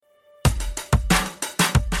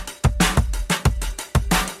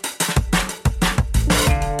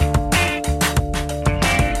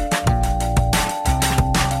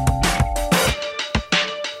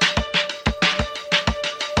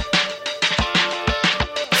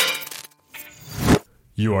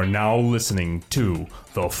You are now listening to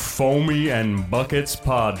the Foamy and Buckets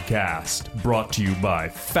podcast, brought to you by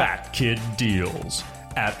Fat Kid Deals.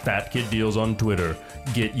 At Fat Kid Deals on Twitter.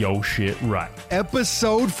 Get your shit right.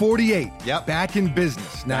 Episode 48. Yep. Back in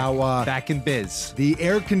business. Now, back in biz. the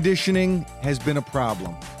air conditioning has been a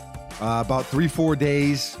problem. About 3-4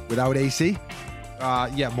 days without AC.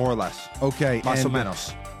 Yeah, more or less. Okay. Más o and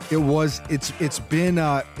menos.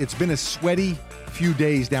 It's been a sweaty few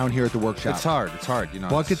days down here at the workshop. It's hard, you know.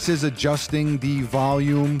 Buckets is adjusting the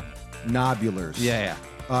volume knobulars. Yeah.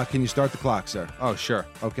 Can you start the clock, sir? Oh, sure.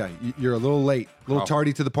 Okay. You're a little late. A little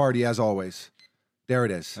tardy to the party, as always. There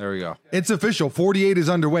it is. There we go. It's official. 48 is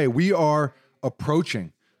underway. We are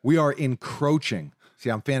approaching. We are encroaching.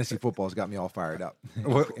 See, fantasy football has got me all fired up.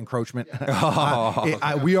 Encroachment.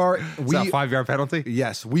 We are. Is that a 5-yard penalty?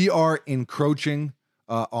 Yes, we are encroaching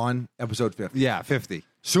on episode 50. Yeah, 50.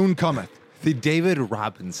 Soon cometh. The David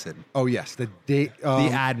Robinson. Oh yes, the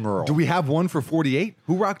Admiral. Do we have one for 48?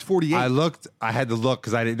 Who rocked 48? I had to look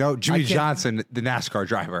because I didn't know. Jimmy Johnson, the NASCAR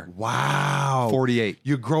driver. Wow. 48.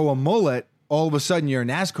 You grow a mullet, all of a sudden you're a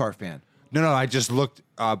NASCAR fan. No, I just looked.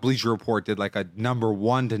 Bleacher Report did like a number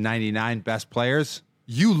 1 to 99 best players.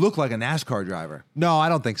 You look like a NASCAR driver. No, I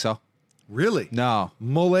don't think so. Really? No.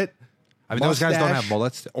 Mullet. I mean, those guys don't mustache. have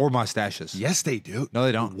mullets or mustaches. Yes, they do. No,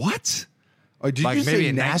 they don't. What? Did Like you maybe say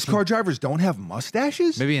in NASCAR drivers don't have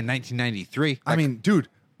mustaches? Maybe in 1993. I mean, dude,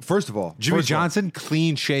 first of all, Jimmy Johnson,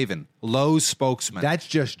 clean shaven. Lowe's spokesman. that's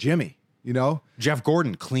just Jimmy, you know? Jeff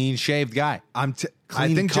Gordon, clean shaved guy. I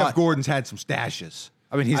Clean think cut. Jeff Gordon's had some stashes.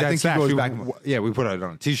 I mean, I think he goes back. Yeah, we put it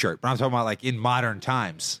on a T-shirt, but I'm talking about like in modern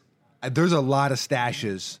times. There's a lot of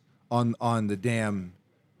stashes on the damn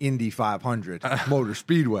Indy 500 Motor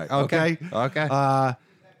Speedway. Okay.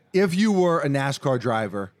 If you were a NASCAR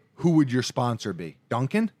driver, who would your sponsor be?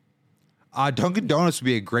 Dunkin'? Dunkin' Donuts would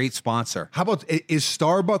be a great sponsor. How about, is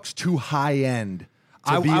Starbucks too high end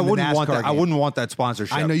to be in I the wouldn't NASCAR want that. I game? wouldn't want that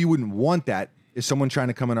sponsorship. I know you wouldn't want that. Is someone trying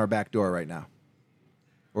to come in our back door right now?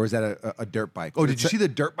 Or is that a dirt bike? Oh, did you see the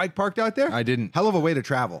dirt bike parked out there? I didn't. Hell of a way to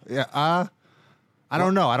travel. Yeah. I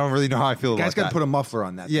don't know. I don't really know how I feel about Guys got that. to put a muffler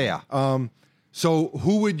on that. Yeah. So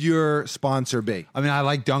who would your sponsor be? I mean, I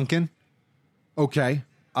like Dunkin'. Okay.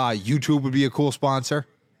 YouTube would be a cool sponsor.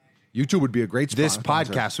 YouTube would be a great sponsor. This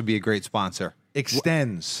podcast would be a great sponsor.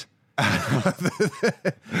 Extends.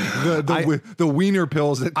 the wiener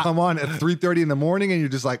pills that come on at 3:30 in the morning, and you're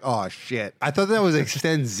just like, oh shit. I thought that was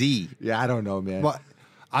Extend Z. Yeah, I don't know, man. But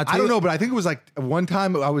I don't know, but I think it was like one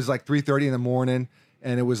time I was like 3:30 in the morning,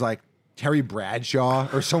 and it was like Terry Bradshaw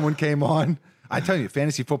or someone came on. I tell you,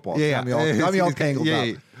 fantasy football got me all tangled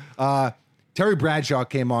up. Terry Bradshaw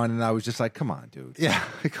came on, and I was just like, come on, dude. Yeah.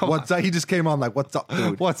 What's up? He just came on like, what's up,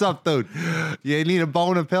 dude? What's up, dude? You need a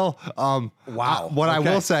boner pill? Wow. What I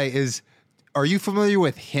Okay. will say is, are you familiar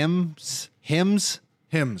with hymns? Hymns?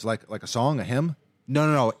 Hymns, like a song, a hymn?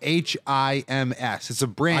 No. HIMS. It's a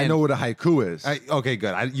brand. I know what a haiku is. Okay,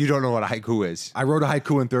 good. You don't know what a haiku is. I wrote a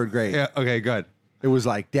haiku in 3rd grade. Yeah. Okay, good. It was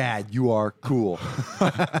like, Dad, you are cool.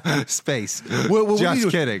 Space. Well, Just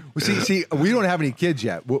kidding. See, we don't have any kids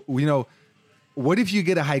yet. We know. What if you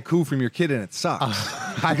get a haiku from your kid and it sucks?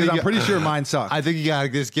 Because I'm pretty sure mine sucks. I think you gotta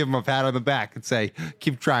just give him a pat on the back and say,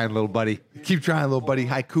 "Keep trying, little buddy." Keep trying, little buddy.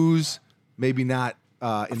 Haikus, maybe not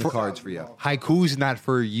in the cards for you. Haiku's not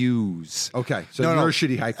for yous. Okay, so you're a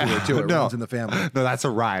shitty haikuer too. It runs in the family. No, that's a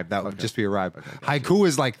rhyme. That would just be a rhyme. Haiku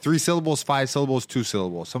is like 3 syllables, 5 syllables, 2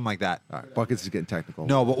 syllables, something like that. All right, Buckets is getting technical.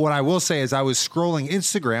 No, but what I will say is I was scrolling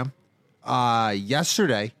Instagram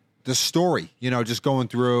yesterday, the story, just going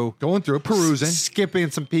through, perusing.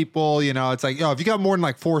 skipping some people, it's like, if you got more than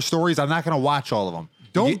like 4 stories, I'm not going to watch all of them.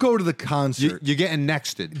 Don't go to the concert. You're getting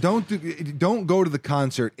nexted. Don't go to the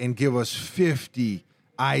concert and give us 50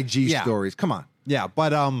 IG stories. Come on. Yeah,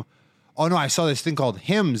 but I saw this thing called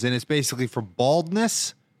Hims, and it's basically for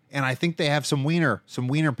baldness, and I think they have some wiener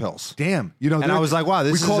pills. Damn. And I was like, wow,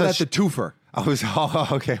 this we call is that the twofer. I was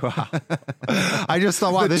okay. Wow. I just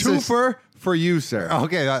thought, wow, The this twofer for you, sir.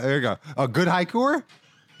 Okay, there you go. A good haikuer?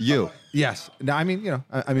 You. Yes. No, I mean,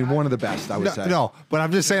 one of the best, I would say. No, but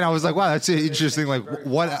I'm just saying, I was like, wow, that's interesting. Like,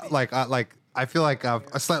 what, like I feel like I'm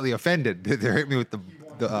slightly offended. They're hitting me with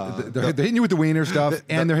they're hitting you with the wiener stuff,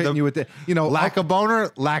 and they're hitting you with the, lack of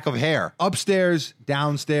boner, lack of hair. Upstairs,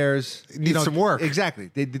 downstairs. Needs some work.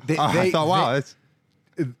 Exactly. I thought, wow, that's...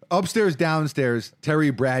 Upstairs, downstairs,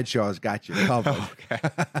 Terry Bradshaw's got you covered.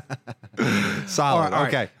 Solid. All right.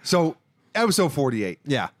 Okay. So, episode 48.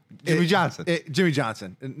 Yeah. Jimmy Johnson. Jimmy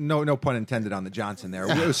Johnson. No pun intended on the Johnson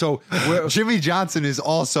there. So Jimmy Johnson is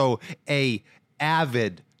also a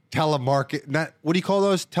avid telemarket. Not what do you call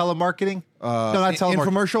those? Telemarketing? No, not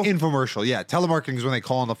telemarketing. Infomercial. Yeah, telemarketing is when they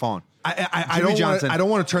call on the phone. I don't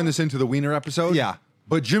want to turn this into the Wiener episode. Yeah.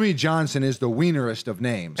 But Jimmy Johnson is the wienerest of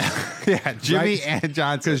names. Yeah, Jimmy and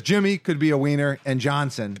Johnson. Because Jimmy could be a wiener and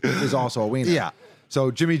Johnson is also a wiener. Yeah.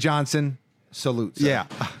 So Jimmy Johnson, salute. Sir.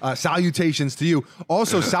 Yeah. Salutations to you.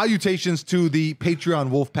 Also, salutations to the Patreon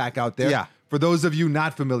Wolfpack out there. Yeah. For those of you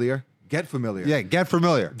not familiar, get familiar. Yeah, get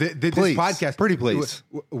familiar. This please. podcast. Pretty please.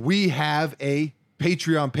 We have a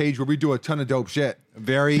Patreon page where we do a ton of dope shit.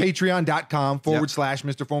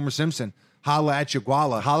 Patreon.com/Mr. Former Simpson. Holla at your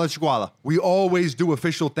guala. Holla at your guala. We always do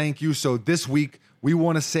official thank you. So this week we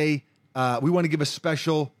want to say, we want to give a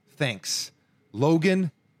special thanks. Logan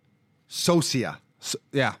Socia.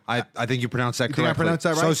 Yeah, I think you pronounced that correctly. Did I pronounce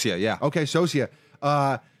that right? Socia, yeah. Okay, Socia.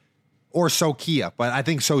 Or Socia, but I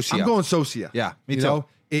think Socia. I'm going Socia. Yeah, me you too. Know,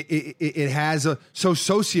 it has a, so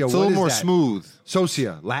Socia, it's a little more smooth.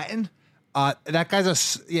 Socia, Latin? That guy's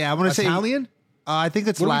I'm going to say. Italian? I think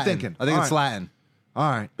it's what Latin. What are we thinking? I think it's Latin. All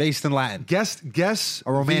right. Based in Latin. Guess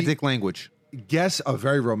a romantic language. Guess a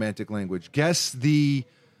very romantic language. Guess the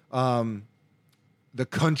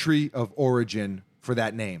country of origin for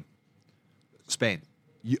that name. Spain.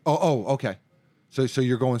 Okay. So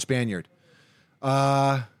you're going Spaniard.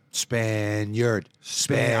 Spaniard.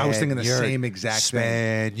 I was thinking the same exact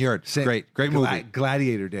Spaniard. Great movie.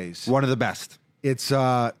 Gladiator days. One of the best. It's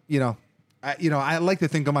I like to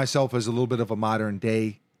think of myself as a little bit of a modern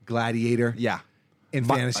day gladiator. Yeah. In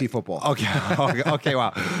fantasy football. Okay,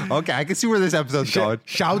 wow. Okay, I can see where this episode's going.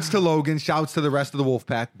 Shouts to Logan. Shouts to the rest of the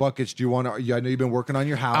Wolfpack. Buckets, do you want to? I know you've been working on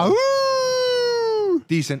your house.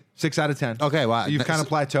 Decent. 6 out of 10. Okay, wow. You've kind of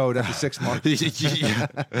plateaued after 6 months.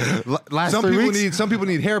 Last some 3 people weeks? some people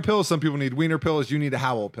need hair pills. Some people need wiener pills. You need a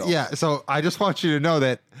Howell pill. Yeah. So I just want you to know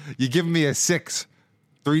that you're giving me a 6.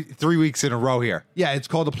 3 weeks in a row here. Yeah, it's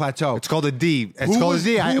called a plateau. It's called a D. It's called a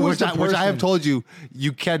D, which I have told you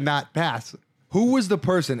cannot pass. Who was the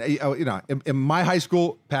person? In my high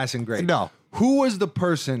school, passing grade. No. Who was the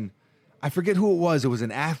person? I forget who it was. It was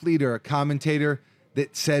an athlete or a commentator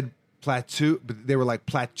that said plateau, but they were like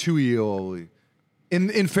plateau.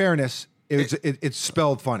 In fairness, it's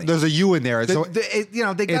spelled funny. There's a U in there.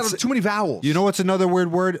 They got too many vowels. You know what's another weird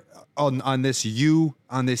word on this U,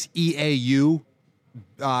 on this EAU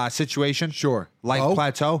situation? Sure. Like Bo?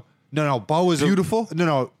 plateau? No. Bo is beautiful?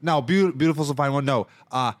 No. Beautiful's a fine one. No.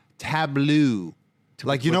 Tableau.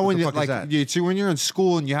 Like, you know, when you see when you're in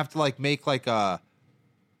school and you have to like make like a.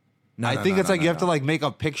 I think it's like you have to like make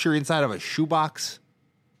a picture inside of a shoebox.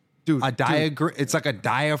 Dude, a diagram. It's like a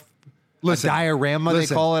diorama. Listen, they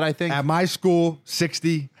call it. I think at my school,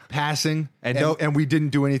 60 passing, and we didn't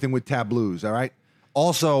do anything with tableaus. All right.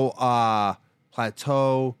 Also,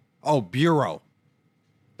 plateau. Oh, bureau.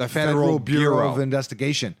 The Federal Bureau of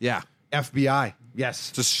Investigation. Yeah. FBI.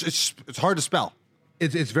 Yes. It's hard to spell.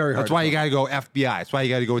 It's very hard. That's why you got to go FBI. That's why you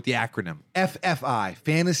got to go with the acronym. FFI,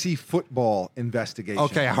 Fantasy Football Investigation.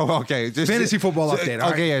 Okay. Fantasy football update.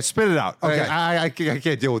 Okay, yeah, spit it out. Okay. I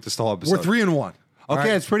can't deal with this the whole episode. We're 3-1. Okay,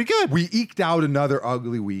 right? It's pretty good. We eked out another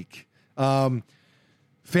ugly week.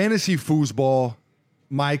 Fantasy foosball,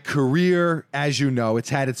 my career, as you know, it's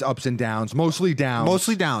had its ups and downs, mostly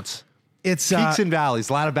downs. It's peaks and valleys,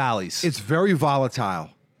 a lot of valleys. It's very volatile.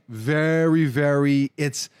 Very, very,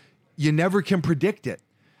 you never can predict it.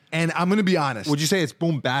 And I'm going to be honest. Would you say it's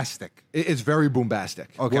bombastic? It's very bombastic.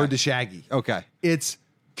 Okay. Word to Shaggy. Okay.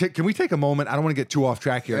 Can we take a moment? I don't want to get too off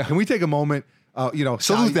track here. Yeah. Can we take a moment?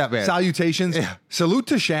 Salute that man. Salutations. Yeah. Salute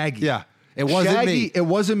to Shaggy. Yeah. It wasn't me. It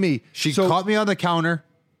wasn't me. She caught me on the counter.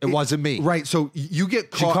 It wasn't me. Right. So you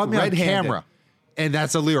get caught she caught me red-handed. on camera. And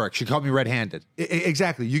that's a lyric. She caught me red-handed.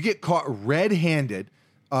 Exactly. You get caught red-handed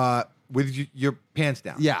with your pants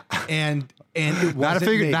down. Yeah. And it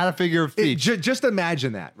wasn't not a figure of speech. Just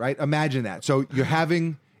imagine that, right? Imagine that. So you're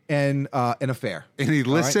having an affair. And he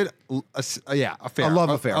listed affair. A love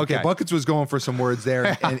affair. Okay. Buckets was going for some words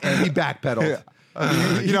there, and he backpedaled. Yeah.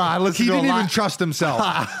 I listened. He didn't even trust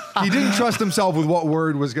himself. He didn't trust himself with what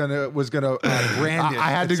word was gonna brand it. I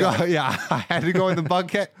had to go. Yeah, I had to go in the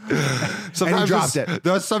bucket. Sometimes and he dropped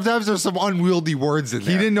it. Sometimes there's some unwieldy words in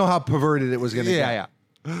there. He didn't know how perverted it was gonna get.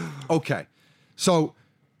 Yeah. Okay, so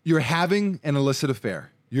you're having an illicit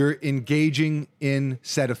affair. You're engaging in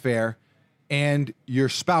said affair, and your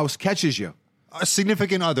spouse catches you. A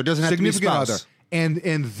significant other doesn't have to be a spouse. Other,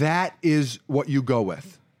 and that is what you go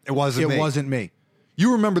with. It wasn't me.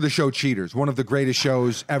 You remember the show Cheaters, one of the greatest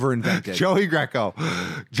shows ever invented. Joey Greco.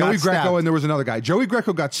 And there was another guy. Joey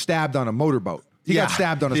Greco got stabbed on a motorboat. He got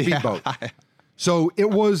stabbed on a speedboat. So it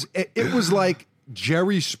was like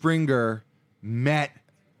Jerry Springer met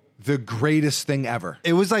the greatest thing ever.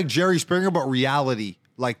 It was like Jerry Springer, but reality,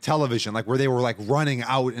 like television, like where they were like running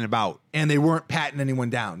out and about. And they weren't patting anyone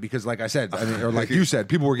down because, like I said, or like you said,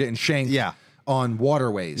 people were getting shanked on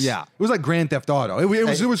waterways. Yeah. It was like Grand Theft Auto. It was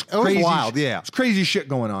crazy. It was wild, yeah. It was crazy shit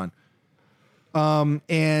going on.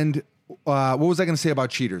 And what was I going to say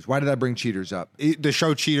about Cheaters? Why did I bring Cheaters up? The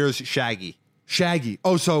show Cheaters, Shaggy.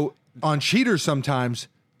 Oh, so on Cheaters sometimes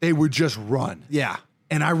they would just run. Yeah.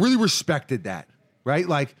 And I really respected that, right?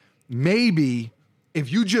 Like maybe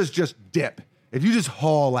if you just dip, if you just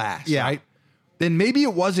haul ass, right? Then maybe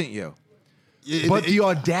it wasn't you. But the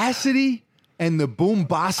audacity and the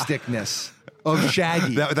boombasticness of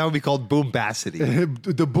Shaggy. That would be called boombacity.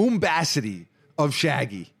 The boombacity of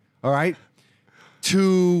Shaggy, all right?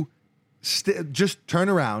 To just turn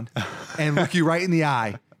around and look you right in the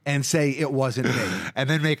eye and say it wasn't me. And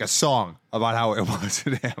then make a song about how it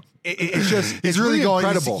wasn't him. It's just, he's really going,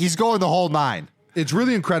 incredible. He's going the whole 9. It's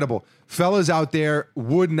really incredible. Fellas out there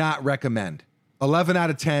would not recommend. 11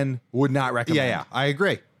 out of 10 would not recommend. Yeah, I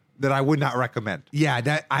agree. That I would not recommend. Yeah,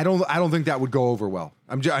 that I don't think that would go over well.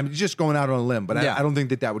 I'm just going out on a limb, but I don't think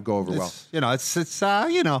that would go over well.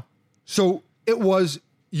 It's. So it was.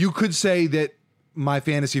 You could say that my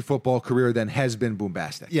fantasy football career then has been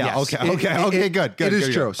boombastic. Yeah. Yes. Okay. Good. It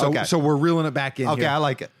is true. So we're reeling it back in. Okay, here. I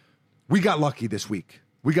like it. We got lucky this week.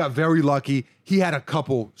 We got very lucky. He had a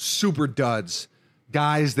couple super duds,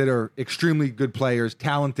 guys that are extremely good players,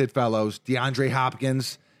 talented fellows, DeAndre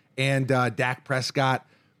Hopkins and Dak Prescott.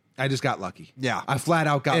 I just got lucky. Yeah. I flat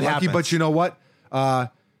out got lucky. Happens. But you know what?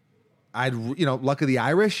 Luck of the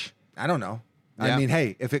Irish? I don't know. Yeah. I mean,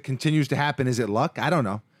 hey, if it continues to happen, is it luck? I don't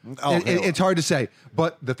know. It's hard to say.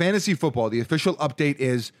 But the fantasy football, the official update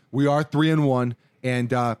is we are 3-1,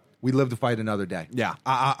 and we live to fight another day. Yeah.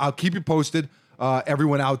 I'll keep you posted,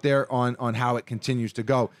 everyone out there, on how it continues to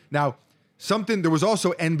go. Now, there was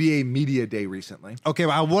also NBA Media Day recently. Okay,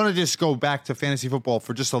 well, I want to just go back to fantasy football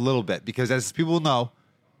for just a little bit because as people know,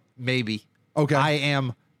 maybe. Okay. I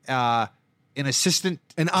am an assistant.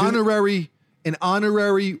 An honorary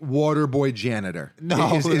water boy janitor.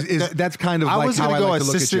 No. That's kind of like how I like to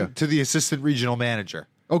look at you. To the assistant regional manager.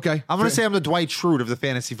 Okay. I'm going to say I'm the Dwight Schrute of the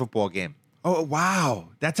fantasy football game. Oh, wow.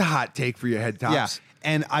 That's a hot take for your head tops. Yeah.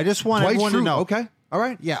 And I just want everyone to know. Okay. All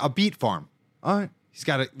right. Yeah, a beet farm. All right. He's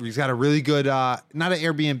got a really good, not an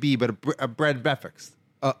Airbnb, but a bread breakfast.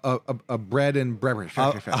 A bread and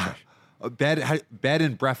breakfast. Bed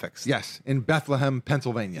and breakfast. Yes, in Bethlehem,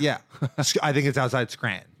 Pennsylvania. Yeah, I think it's outside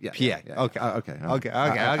Scranton, PA. Yeah. Okay.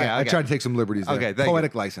 I tried to take some liberties there. Okay,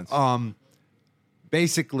 poetic license.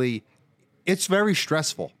 Basically, it's very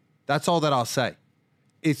stressful. That's all that I'll say.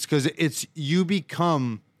 It's because you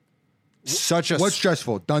become such a. What's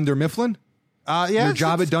stressful? Dunder Mifflin? Yeah, your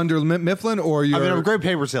job at Dunder Mifflin, or your? I'm a great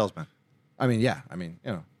paper salesman. I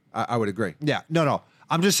would agree. Yeah, no.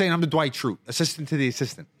 I'm just saying I'm the Dwight Schrute, assistant to the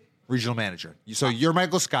assistant. Regional manager. So you're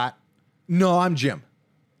Michael Scott. No, I'm Jim.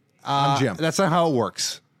 I'm Jim. That's not how it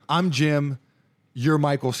works. I'm Jim. You're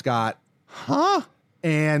Michael Scott. Huh?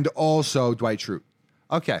 And also Dwight Schrute.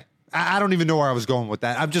 Okay. I don't even know where I was going with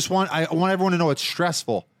that. I want everyone to know it's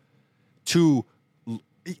stressful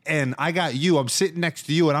and I got you. I'm sitting next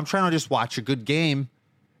to you and I'm trying to just watch a good game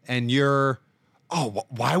and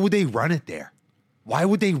why would they run it there? Why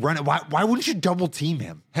would they run it? Why wouldn't you double team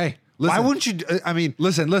him? Hey. Listen, why wouldn't you? I mean,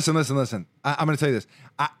 listen. I'm going to tell you this.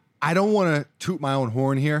 I don't want to toot my own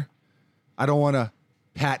horn here. I don't want to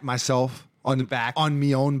pat myself on the back, on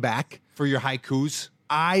me own back for your haikus.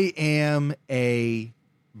 I am a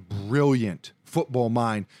brilliant football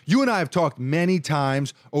mind. You and I have talked many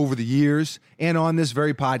times over the years and on this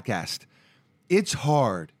very podcast. It's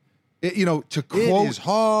hard, to quote. It is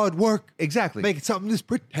hard work. Exactly. Making something this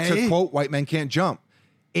pretty. To quote, white men can't jump.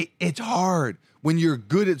 It's hard. When you're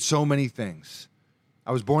good at so many things.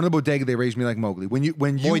 I was born in a bodega, they raised me like Mowgli. When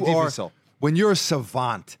you're a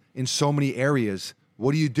savant in so many areas,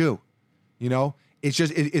 what do?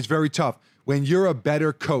 It's very tough. When you're a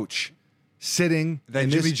better coach sitting than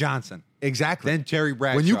Jimmy Johnson. Exactly. Then Terry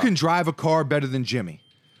Bradshaw. When you can drive a car better than Jimmy.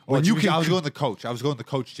 I was going to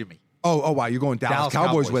coach Jimmy. Oh wow, you're going Dallas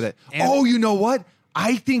Cowboys with it. And you know what?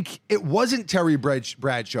 I think it wasn't Terry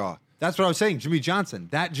Bradshaw. That's what I was saying. Jimmy Johnson.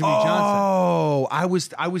 Johnson. Oh, I was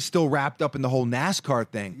still wrapped up in the whole NASCAR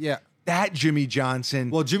thing. Yeah. That Jimmy Johnson.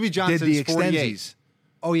 Well, Jimmy Johnson did the is 48.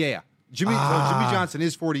 Oh, yeah. Jimmy Johnson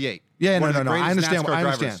is 48. Yeah, no. I understand. Okay.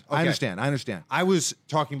 I understand. I was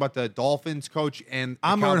talking about the Dolphins coach and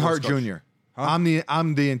I'm Earnhardt Jr. Huh?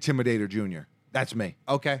 I'm the Intimidator Jr. That's me.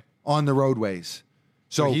 Okay. On the roadways.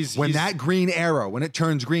 So when that green arrow, when it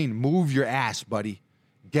turns green, move your ass, buddy.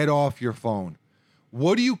 Get off your phone.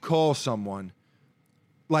 What do you call someone?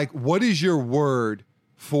 like, what is your word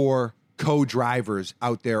for co-drivers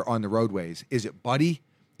out there on the roadways? Is it buddy?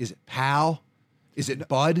 Is it pal? Is it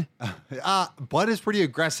bud? Bud is pretty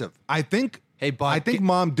aggressive. I think. Hey, bud. I think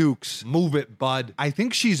Mom Dukes. Move it, bud. I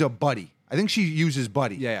think she's a buddy. I think she uses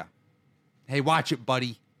buddy. Yeah. Hey, watch it,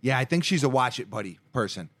 buddy. Yeah, I think she's a watch it, buddy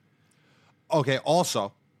person. Okay.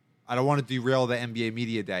 Also, I don't want to derail the NBA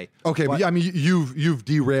Media Day. Okay, but I mean, you've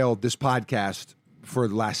derailed this podcast for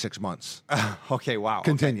the last 6 months. Okay. Wow.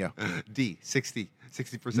 Continue. Okay. 60%.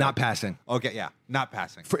 Not passing. Okay. Yeah. Not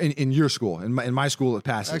passing. In your school. In my school, it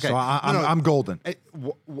passes. Okay. So I'm golden.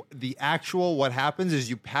 The actual what happens is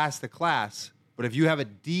you pass the class, but if you have a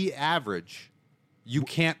D average, you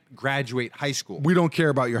can't graduate high school. We don't care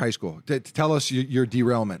about your high school. Tell us your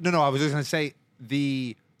derailment. No. I was just going to say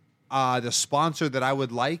the sponsor that I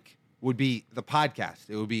would like would be the podcast.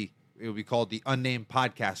 It would be called the Unnamed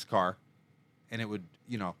Podcast Car, and it would,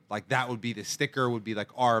 like that would be the sticker, would be like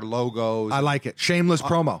our logos. I like it. Shameless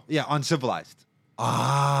promo. Yeah, Uncivilized.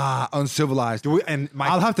 Uncivilized.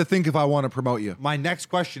 I'll have to think if I want to promote you. My next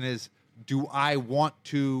question is, do we want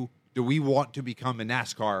to become a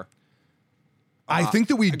NASCAR? I think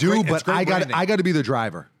that we do, but I got to be the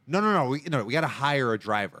driver. No. We got to hire a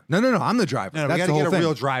driver. No. I'm the driver. No, that's we got to get a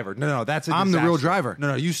real driver. No. That's a I'm disaster. the real driver.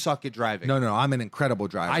 No, you suck at driving. No. I'm an incredible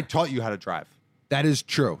driver. I taught you how to drive. That is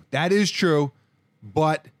true.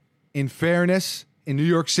 But in fairness, in New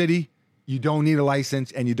York City, you don't need a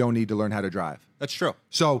license and you don't need to learn how to drive. That's true.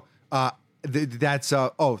 So that's.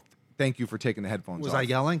 Thank you for taking the headphones off. Was I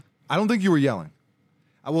yelling? I don't think you were yelling.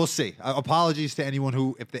 We'll see. Apologies to anyone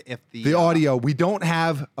who, if the audio, we don't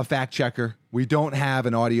have a fact checker. We don't have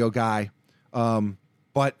an audio guy.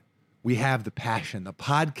 But we have the passion, the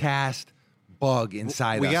podcast bug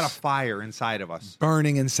inside us. We got a fire inside of us.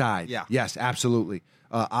 Burning inside. Yeah. Yes, absolutely.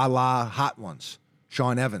 A la Hot Ones,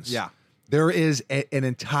 Sean Evans. Yeah. There is an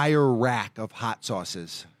entire rack of hot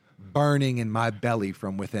sauces burning in my belly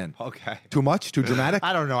from within. Okay. Too much? Too dramatic?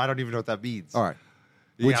 I don't know. I don't even know what that means. All right.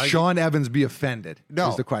 Would Sean Evans be offended? No.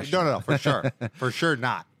 Is the question. No, for sure. For sure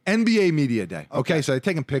not. NBA Media Day. Okay, so they're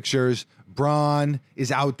taking pictures. Braun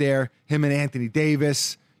is out there. Him and Anthony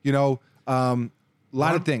Davis. A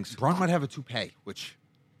lot of things. Braun might have a toupee, which...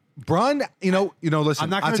 Braun, listen. I'm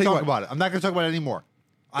not going to talk about it. I'm not going to talk about it anymore.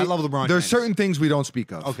 I love LeBron James. There's certain things we don't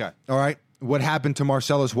speak of. Okay. All right? What happened to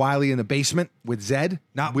Marcellus Wiley in the basement with Zed?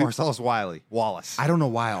 Marcellus Wiley. Wallace. I don't know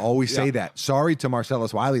why I always say that. Sorry to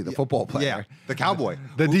Marcellus Wiley, the football player. Yeah, the cowboy.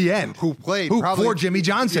 The DN. Who played for Jimmy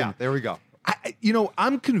Johnson. Yeah, there we go.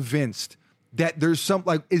 I'm convinced that there's some,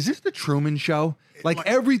 is this the Truman Show?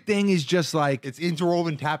 Everything is just like... It's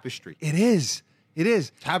interwoven tapestry. It is.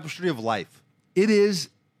 Tapestry of life. It is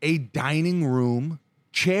a dining room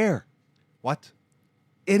chair. What?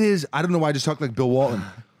 It is. I don't know why I just talked like Bill Walton.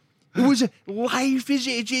 It was life is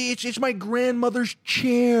it's my grandmother's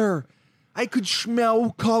chair. I could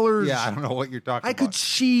smell colors. Yeah, I don't know what you're talking about. I could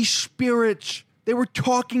see spirits. They were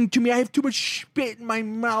talking to me. I have too much spit in my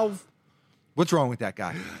mouth. What's wrong with that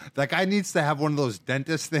guy? That guy needs to have one of those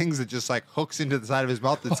dentist things that just hooks into the side of his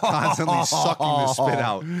mouth that's constantly sucking the spit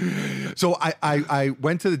out. So I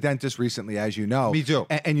went to the dentist recently, as you know. Me too.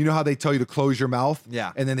 And you know how they tell you to close your mouth?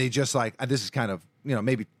 Yeah. And then they just this is kind of,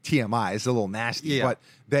 maybe TMI. It's a little nasty. Yeah. But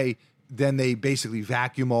they basically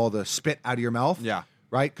vacuum all the spit out of your mouth. Yeah.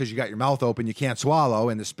 Right? Because you got your mouth open, you can't swallow,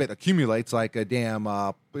 and the spit accumulates like a damn,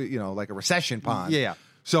 like a recession pond. Yeah.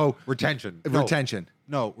 So retention.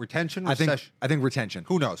 No, retention. I think retention.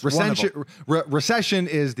 Who knows? Recession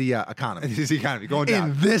is the economy. It is the economy going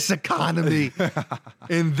down. In this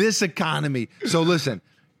economy. So listen,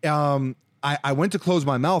 I went to close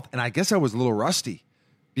my mouth, and I guess I was a little rusty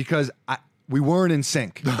because we weren't in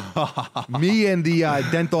sync. Me and the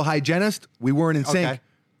dental hygienist, we weren't in sync. Okay.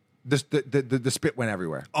 The spit went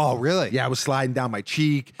everywhere. Oh, really? Yeah, it was sliding down my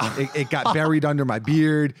cheek. It got buried under my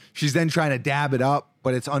beard. She's then trying to dab it up,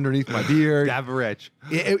 but it's underneath my beard. Dab-a-ranch.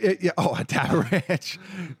 Dab-a-ranch.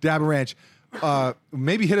 Dab-a-ranch.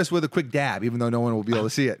 Maybe hit us with a quick dab, even though no one will be able to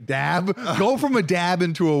see it. Dab. Go from a dab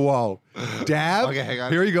into a whoa. Dab. Okay, hang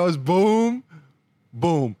on. Here he goes. Boom.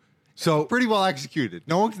 Boom. So pretty well executed.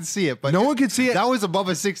 No one can see it, but no one can see it. That was above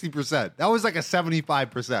a 60%. That was like a 75%.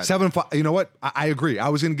 7.5. You know what? I agree. I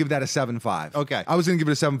was going to give that a 7.5. Okay. I was going to give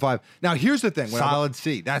it a 7.5. Now here's the thing. Solid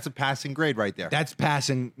C. That's a passing grade right there. That's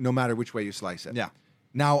passing, no matter which way you slice it. Yeah.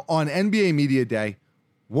 Now on NBA Media Day,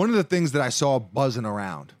 one of the things that I saw buzzing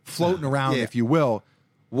around, floating around, if you will,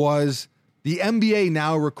 was the NBA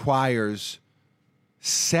now requires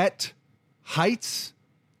set heights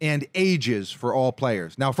and ages for all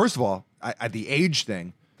players. Now, first of all, the age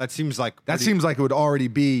thing, that seems like it would already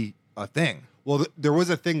be a thing. Well, there was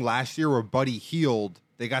a thing last year where Buddy Hield,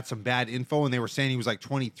 they got some bad info, and they were saying he was like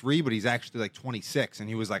 23, but he's actually like 26, and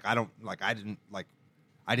he was like, I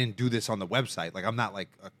didn't do this on the website. Like, I'm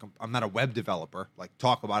not a web developer. Like,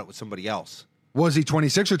 talk about it with somebody else. Was he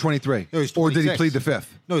 26 or 23? No, he's 26. Or did he plead the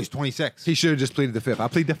fifth? No, he's 26. He should have just pleaded the fifth. I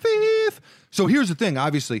plead the fifth. So here's the thing.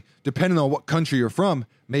 Obviously, depending on what country you're from,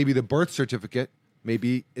 maybe the birth certificate,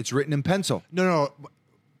 maybe it's written in pencil. No.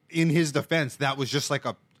 In his defense, that was just like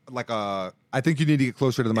a. I think you need to get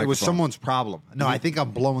closer to the microphone. It was someone's problem. No, I think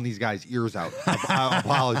I'm blowing these guys' ears out.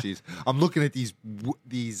 Apologies. I'm looking at these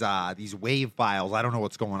wave files. I don't know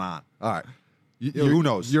what's going on. All right. Who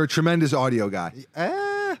knows? You're a tremendous audio guy.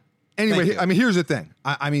 Anyway, I mean, here's the thing.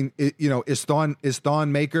 I mean, is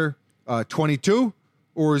Thon Maker 22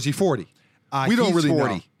 or is he 40? We don't really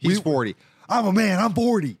 40. know. He's 40. I'm a man. I'm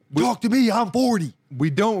 40. Talk to me. I'm 40. We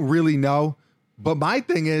don't really know. But my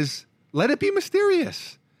thing is, let it be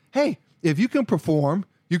mysterious. Hey, if you can perform,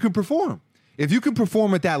 you can perform. If you can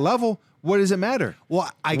perform at that level, what does it matter? Well,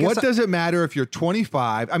 I guess what does it matter if you're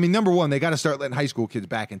 25? I mean, number one, they got to start letting high school kids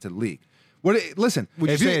back into the league. Listen,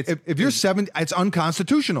 if you're 7, it's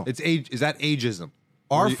unconstitutional. It's age. Is that ageism?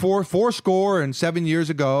 Our four score and 7 years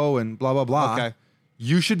ago and blah, blah, blah. Okay.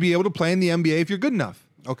 You should be able to play in the NBA if you're good enough.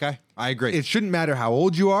 Okay. I agree. It shouldn't matter how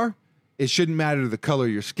old you are. It shouldn't matter the color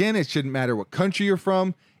of your skin. It shouldn't matter what country you're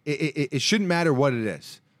from. It shouldn't matter what it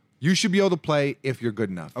is. You should be able to play if you're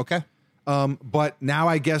good enough. Okay. But now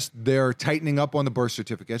I guess they're tightening up on the birth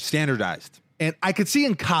certificates. Standardized. And I could see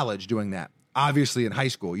in college doing that. Obviously in high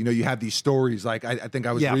school, you have these stories like I think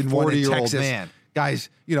I was reading one in Texas. Man. Guys,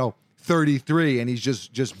 33 and he's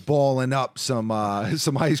just balling up some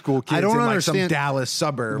high school kids I don't in understand some Dallas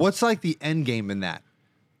suburb. What's like the end game in that?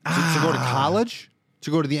 To go to college?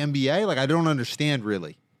 To go to the NBA? Like, I don't understand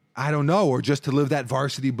really. I don't know, or just to live that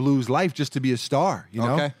varsity blues life, just to be a star.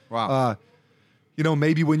 Okay, wow.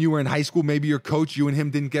 Maybe when you were in high school, maybe your coach, you and him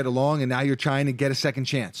didn't get along, and now you're trying to get a second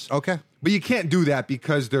chance. Okay, but you can't do that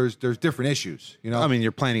because there's different issues. I mean,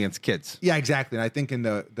 you're playing against kids. Yeah, exactly. And I think in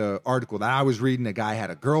the article that I was reading, a guy had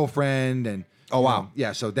a girlfriend, and oh wow,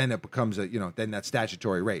 yeah. So then it becomes then that's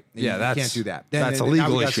statutory rape. And yeah, you can't do that. That's a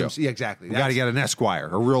legal issue. Yeah, exactly. You got to get an esquire,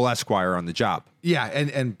 a real esquire on the job. Yeah,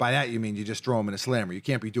 and by that you mean you just throw him in a slammer. You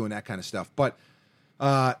can't be doing that kind of stuff. But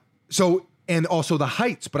and also the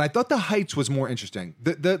heights. But I thought the heights was more interesting.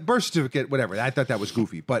 The birth certificate, whatever. I thought that was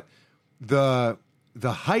goofy. But the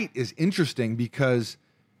height is interesting because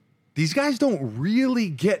these guys don't really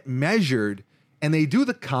get measured, and they do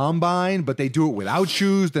the combine, but they do it without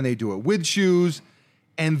shoes. Then they do it with shoes.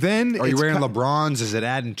 And then are you wearing LeBrons? Is it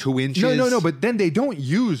adding 2 inches? No. But then they don't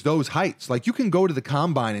use those heights. Like you can go to the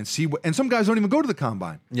combine and see and some guys don't even go to the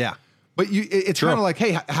combine. Yeah. But it's kind of like,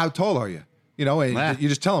 hey, how tall are you? And you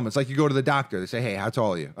just tell them. It's like you go to the doctor. They say, hey, how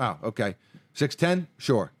tall are you? Oh, okay. 6'10"?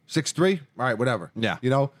 Sure. 6'3"? All right, whatever. Yeah.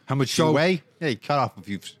 How much you weigh? Yeah, you cut off a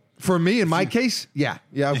few. For me, in my case, yeah,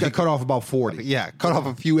 I've got cut off about 40. Yeah, cut off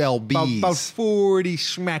a few lbs. About 40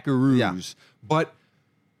 smackaroos. Yeah. But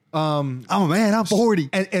I'm a man. I'm 40.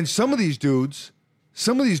 And some of these dudes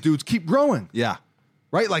keep growing. Yeah.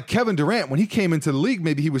 Right? Like Kevin Durant, when he came into the league,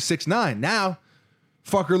 maybe he was 6'9". Now,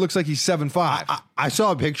 fucker looks like he's 7'5". I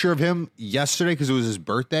saw a picture of him yesterday because it was his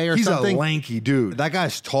birthday or something. He's a lanky dude. That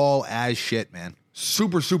guy's tall as shit, man.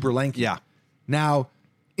 Super, super lanky. Yeah. Now,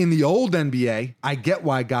 in the old NBA, I get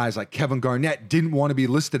why guys like Kevin Garnett didn't want to be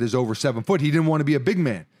listed as over 7 foot. He didn't want to be a big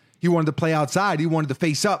man. He wanted to play outside. He wanted to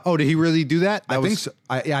face up. Oh, did he really do that? I think so.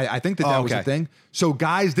 I think that was the thing. So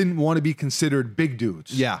guys didn't want to be considered big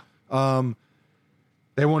dudes. Yeah.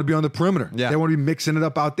 They want to be on the perimeter. Yeah. They want to be mixing it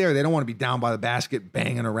up out there. They don't want to be down by the basket,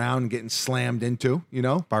 banging around and getting slammed into,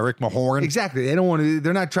 By Rick Mahorn. Exactly. They don't want to.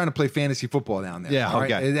 They're not trying to play fantasy football down there. Yeah,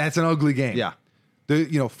 okay. Right? That's an ugly game. Yeah.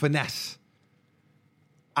 Finesse.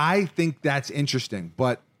 I think that's interesting,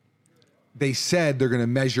 but they said they're going to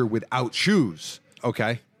measure without shoes.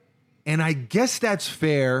 Okay. And I guess that's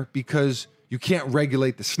fair because you can't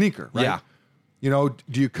regulate the sneaker, right? Yeah.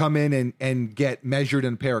 Do you come in and get measured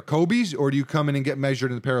in a pair of Kobe's, or do you come in and get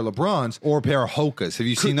measured in a pair of LeBrons? Or a pair of Hokas. Have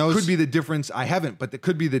you seen those? Could be the difference. I haven't, but it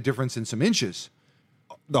could be the difference in some inches.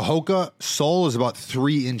 The Hoka sole is about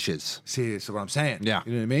 3 inches. See, that's what I'm saying. Yeah.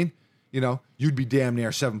 You know what I mean? You'd be damn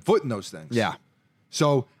near 7 foot in those things. Yeah.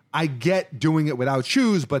 So I get doing it without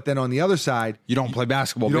shoes, but then on the other side, you don't play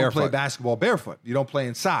basketball barefoot. You don't play basketball barefoot. You don't play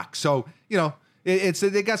in socks. So,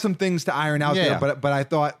 they got some things to iron out there, but I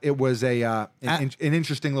thought it was an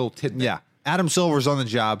interesting little tidbit. Yeah. Adam Silver's on the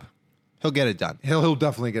job. He'll get it done. He'll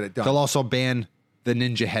definitely get it done. They'll also ban the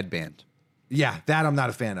ninja headband. Yeah, that I'm not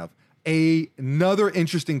a fan of. Another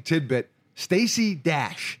interesting tidbit, Stacey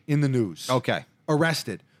Dash in the news. Okay.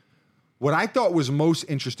 Arrested. What I thought was most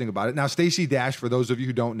interesting about it, now Stacey Dash, for those of you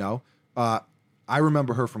who don't know, I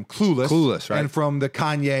remember her from Clueless, right? And from the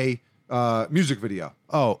Kanye music video.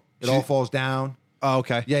 Oh, It All Falls Down. Oh,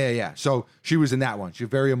 okay. Yeah. So she was in that one. She's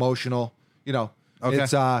very emotional. You know, okay.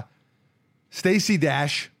 It's Stacey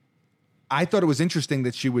Dash. I thought it was interesting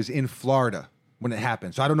that she was in Florida when it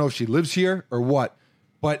happened. So I don't know if she lives here or what,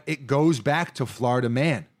 but it goes back to Florida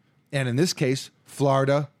Man. And in this case,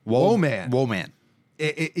 Florida Woman. Woman.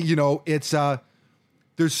 It's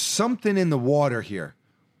there's something in the water here.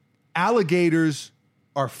 Alligators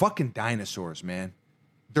are fucking dinosaurs, man.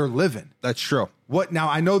 They're living. That's true. What now?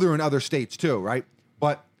 I know they're in other states too, right?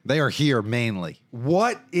 But they are here mainly.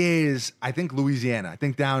 What is? I think Louisiana. I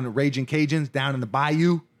think down Raging Cajuns, down in the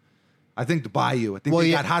bayou. I think the bayou. I think they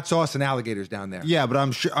got hot sauce and alligators down there. Yeah, but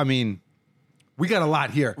I'm sure. I mean, we got a lot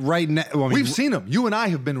here right now. We've seen them. You and I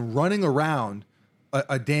have been running around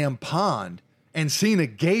a damn pond and seen a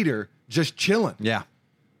gator just chilling. Yeah,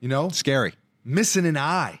 scary, missing an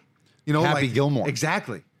eye. Happy Gilmore.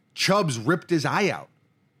 Exactly. Chubbs ripped his eye out.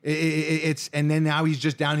 And then now he's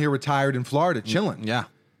just down here retired in Florida chilling. Yeah.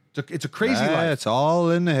 It's a crazy life. It's all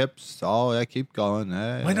in the hips. Keep going.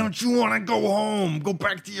 Why don't you want to go home? Go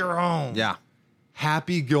back to your home. Yeah.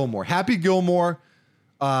 Happy Gilmore.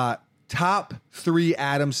 Top 3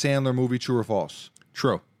 Adam Sandler movie, true or false?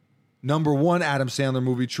 True. Number 1 Adam Sandler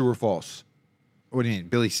movie, true or false? What do you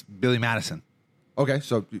mean? Billy Madison. Okay,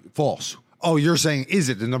 so false. Oh, you're saying, is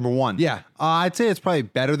it the number 1? Yeah. I'd say it's probably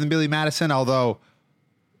better than Billy Madison, although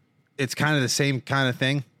it's kind of the same kind of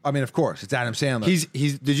thing. I mean, of course, it's Adam Sandler.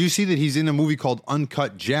 Did you see that he's in a movie called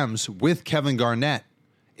Uncut Gems with Kevin Garnett?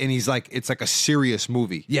 And it's like a serious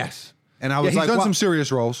movie. Yes. And I was he's done some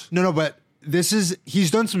serious roles. No, but he's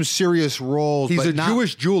done some serious roles. He's a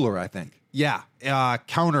Jewish jeweler, I think. Yeah.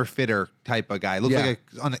 Counterfeiter type of guy. Looks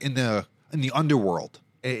like in the underworld.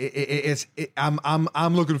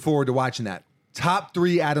 I'm looking forward to watching that. Top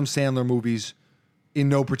 3 Adam Sandler movies in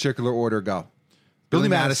no particular order. Go. Billy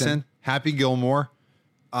Madison, Happy Gilmore,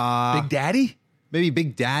 Big Daddy. Maybe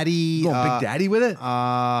Big Daddy. Big Daddy with it.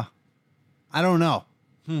 I don't know.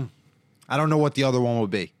 I don't know what the other one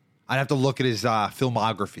would be. I'd have to look at his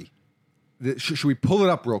filmography. Should we pull it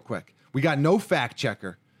up real quick? We got no fact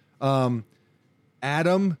checker.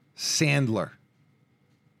 Adam Sandler.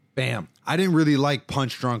 Bam. I didn't really like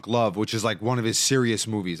Punch Drunk Love, which is like one of his serious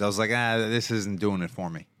movies. I was like, this isn't doing it for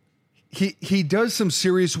me. He does some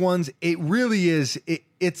serious ones. It really is.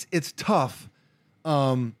 It's tough.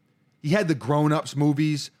 He had the Grown Ups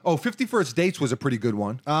movies. 50 First Dates was a pretty good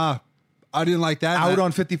one. I didn't like that. Out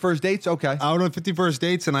on 50 First Dates? Okay. Out on 50 First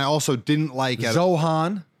Dates, and I also didn't like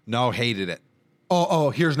Zohan. No, hated it.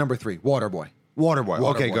 Here's number 3. Waterboy.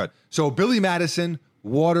 Okay, good. So Billy Madison,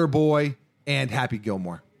 Waterboy, and Happy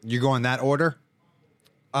Gilmore. You go in that order?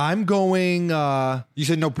 I'm going. You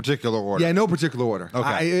said no particular order. Yeah, no particular order.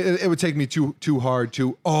 Okay. It would take me too hard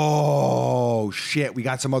to. Oh shit, we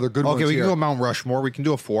got some other good ones. Okay, we here. can go Mount Rushmore. We can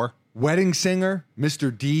do a 4. Wedding Singer,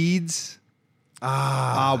 Mr. Deeds.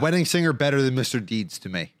 Wedding Singer better than Mr. Deeds to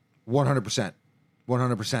me. 100%.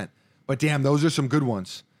 But damn, those are some good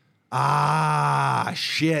ones.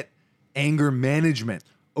 Shit. Anger Management.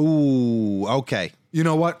 Ooh, okay. You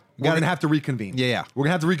know what? We're going to have to reconvene. Yeah. We're going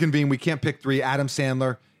to have to reconvene. We can't pick 3. Adam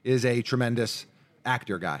Sandler is a tremendous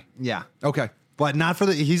actor guy. Yeah. Okay. But not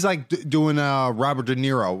for he's like doing Robert De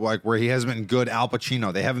Niro, like where he hasn't been good. Al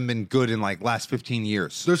Pacino. They haven't been good in like last 15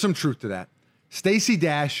 years. There's some truth to that. Stacey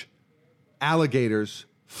Dash, alligators,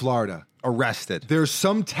 Florida. Arrested. There's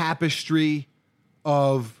some tapestry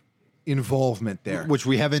of involvement there. Which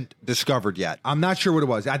we haven't discovered yet. I'm not sure what it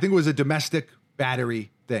was. I think it was a domestic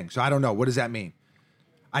battery thing. So I don't know. What does that mean?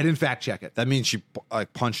 I didn't fact check it. That means she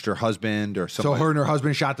punched her husband or something. So her and her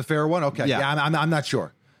husband shot the fair one? Okay. Yeah, I'm not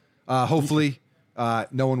sure. Hopefully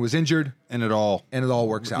no one was injured. And it all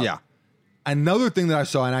works out. Yeah. Another thing that I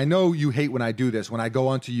saw, and I know you hate when I do this, when I go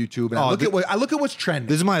onto YouTube and I look at what's trending.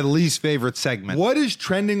 This is my least favorite segment. What is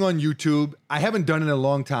trending on YouTube? I haven't done it in a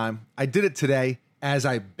long time. I did it today as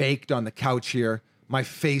I baked on the couch here, my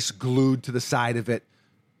face glued to the side of it.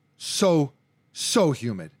 So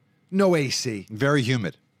humid. No AC. Very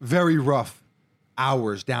humid. Very rough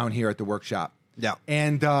hours down here at the workshop. Yeah.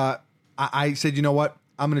 And I said, you know what?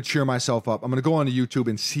 I'm going to cheer myself up. I'm going to go onto YouTube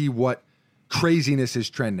and see what craziness is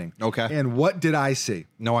trending. Okay. And what did I see?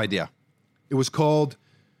 No idea. It was called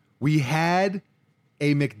We Had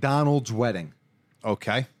a McDonald's Wedding.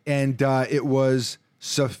 Okay. And it was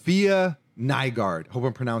Sophia Nygaard. Hope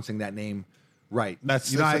I'm pronouncing that name right.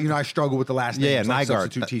 I struggle with the last name. Yeah, like Nygaard.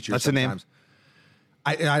 Substitute teacher. That's sometimes.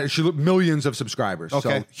 The name. She looked millions of subscribers.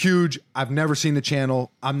 Okay. So huge. I've never seen the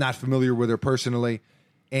channel. I'm not familiar with her personally.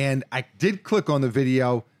 and I did click on the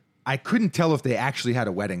video. I couldn't tell if they actually had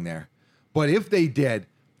a wedding there. But if they did,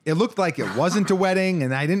 it looked like it wasn't a wedding,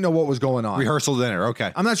 and I didn't know what was going on. Rehearsal dinner,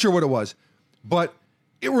 okay. I'm not sure what it was. But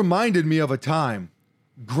it reminded me of a time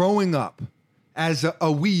growing up as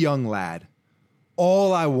a wee young lad.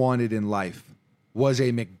 All I wanted in life was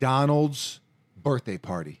a McDonald's birthday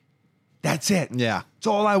party. That's it. Yeah. It's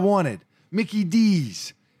all I wanted. Mickey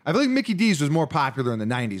D's. I feel like Mickey D's was more popular in the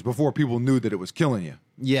 90s before people knew that it was killing you.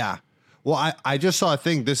 Yeah. Well, I just saw a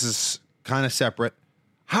thing. This is kind of separate.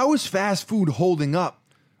 How is fast food holding up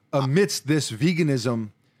amidst this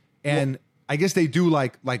veganism? And I guess they do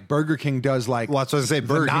like Burger King does like that's what I say.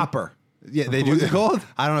 Burger King. Nopper. Yeah, they do. What's it called?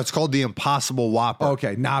 I don't know. It's called the Impossible Whopper.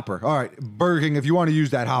 Okay, Nopper. All right, Burger King. If you want to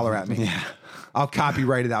use that, holler at me. Yeah. I'll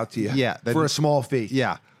copyright it out to you. Yeah, for a small fee.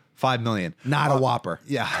 Yeah, $5 million. Not a Whopper.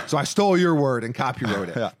 Yeah. So I stole your word and copyrighted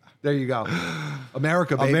it. Yeah. There you go.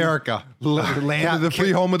 America, baby. America. Land of the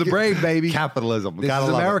free home of the brave, baby. Capitalism. This is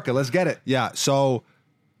America. Let's get it. Yeah. So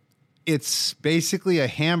it's basically a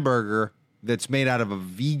hamburger that's made out of a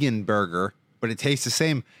vegan burger, but it tastes the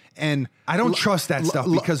same. And I don't trust that stuff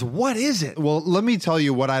because what is it? Well, let me tell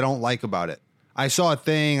you what I don't like about it. I saw a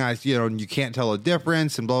thing, you can't tell a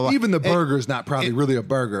difference and blah, blah, blah. Even the burger is not probably really a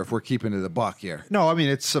burger if we're keeping it a buck here. No, I mean,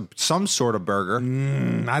 it's some sort of burger.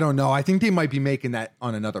 I don't know. I think they might be making that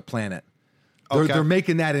on another planet. They're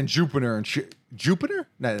making that in Jupiter and Jupiter?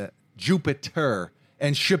 No, Jupiter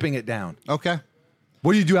and shipping it down. Okay.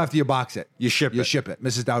 What do you do after you box it? You ship it.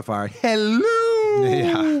 Mrs. Doubtfire. Hello.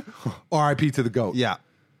 Yeah. R.I.P. to the GOAT. Yeah.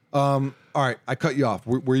 All right. I cut you off.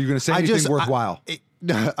 Were you going to say anything worthwhile?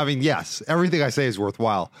 I mean, yes. Everything I say is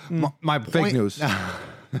worthwhile. My point, fake news.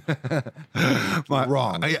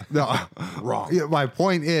 Wrong. Wrong. Yeah, my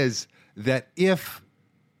point is that if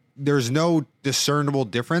there's no discernible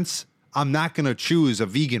difference, I'm not going to choose a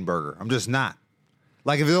vegan burger. I'm just not.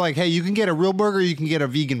 Like if they're like, hey, you can get a real burger, you can get a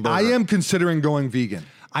vegan burger. I am considering going vegan.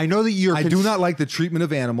 I know that I do not like the treatment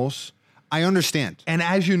of animals. I understand. And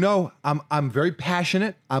as you know, I'm very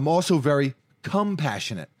passionate. I'm also very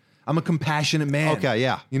compassionate. I'm a compassionate man. Okay,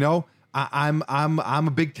 yeah. You know, I'm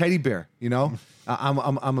a big teddy bear. You know,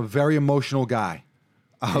 I'm a very emotional guy.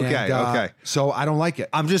 Okay, okay. So I don't like it.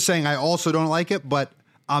 I'm just saying I also don't like it, but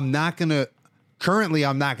I'm not gonna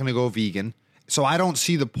go vegan. So I don't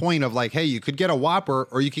see the point of like, hey, you could get a Whopper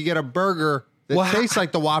or you could get a burger that tastes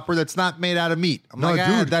like the Whopper that's not made out of meat. I'm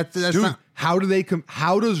like, that's not. How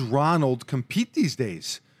does Ronald compete these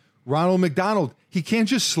days? Ronald McDonald, he can't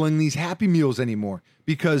just sling these Happy Meals anymore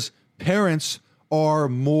because parents are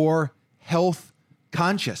more health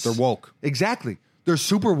conscious. They're woke. Exactly. They're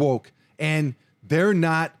super woke and they're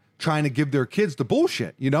not trying to give their kids the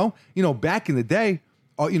bullshit, you know? You know, back in the day,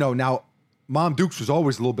 now Mom Dukes was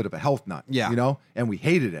always a little bit of a health nut, you know, and we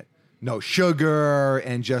hated it. No sugar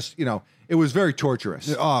and just, it was very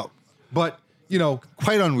torturous. But,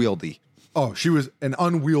 quite unwieldy. Oh, she was an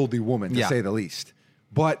unwieldy woman, to say the least.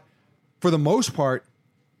 But for the most part,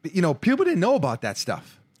 people didn't know about that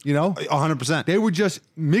stuff, 100%. They were just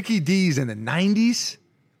Mickey D's in the 90s.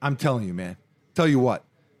 I'm telling you, man. Tell you what,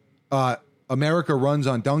 America runs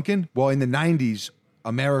on Dunkin'. Well, in the 90s,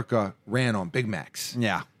 America ran on Big Macs.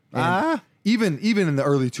 Yeah. Even in the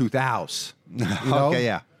early 2000s. Okay,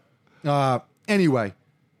 yeah. Anyway,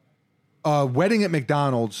 wedding at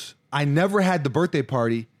McDonald's. I never had the birthday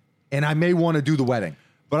party, and I may want to do the wedding.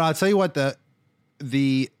 But I'll tell you what,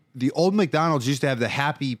 the old McDonald's used to have the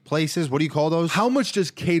happy places. What do you call those? How much does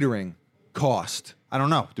catering cost? I don't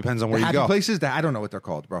know. Depends on where you go. Happy places? I don't know what they're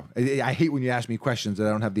called, bro. I hate when you ask me questions that I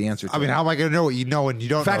don't have the answer to. I mean, how am I going to know what you know and you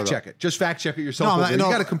don't fact check it. Just fact check it yourself. You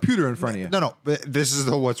got a computer in front of you. No. This is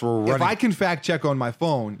what's we're running. If I can fact check on my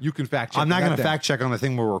phone, you can fact check. I'm not going to fact check on the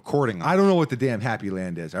thing we're recording on. I don't know what the damn Happy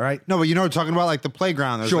Land is, all right? No, but you know what I'm talking about? Like the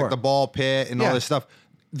playground. There's like the ball pit and all this stuff.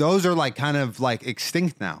 Those are like kind of like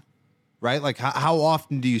extinct now, right? Like how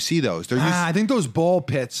often do you see those? I think those ball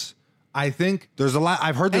pits... I think there's a lot.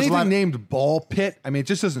 I've heard there's a lot named ball pit. I mean, it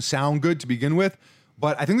just doesn't sound good to begin with,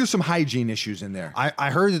 but I think there's some hygiene issues in there.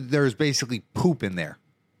 I heard that there's basically poop in there.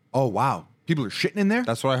 Oh, wow. People are shitting in there?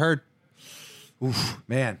 That's what I heard. Oof,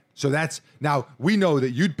 man. So now we know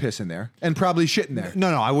that you'd piss in there and probably shit in there. No,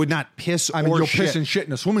 I would not piss you'll piss and shit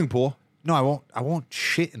in a swimming pool. No, I won't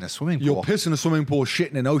shit in a swimming pool. You'll piss in a swimming pool,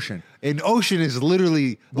 shit in an ocean. An ocean is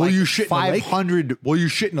literally Will you shit 500. In a lake? Will you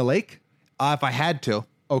shit in a lake? If I had to.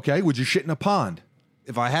 Okay, would you shit in a pond?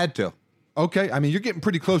 If I had to. Okay, I mean, you're getting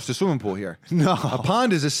pretty close to swimming pool here. No. A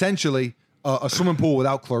pond is essentially a swimming pool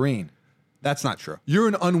without chlorine. That's not true. You're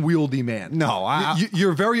an unwieldy man. No.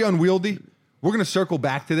 You're very unwieldy. We're going to circle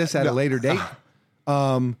back to this at a later date.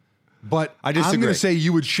 But I disagree. I'm going to say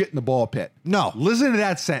you would shit in the ball pit. No. Listen to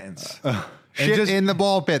that sentence. Shit in the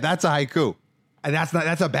ball pit. That's a haiku. And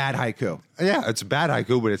that's a bad haiku. Yeah, it's a bad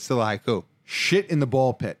haiku, but it's still a haiku. Shit in the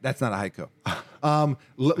ball pit. That's not a haiku.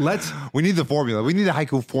 We need the formula. We need a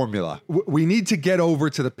haiku formula. We need to get over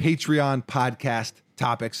to the Patreon podcast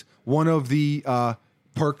topics. One of the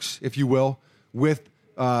perks, if you will, with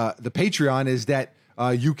the Patreon is that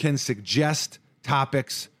you can suggest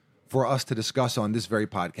topics for us to discuss on this very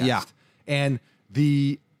podcast. Yeah. And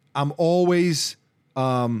I'm always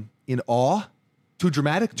in awe. Too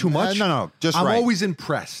dramatic? Too much? No. Just I'm right. always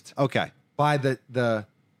impressed. Okay. By the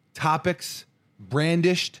topics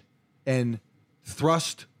brandished and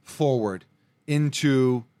thrust forward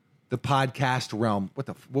into the podcast realm. What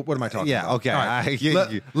am I talking about? Yeah, okay.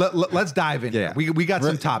 Right. Let's dive in. Yeah. We got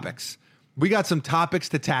some topics. We got some topics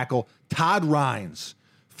to tackle. Todd Rines,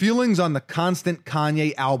 feelings on the constant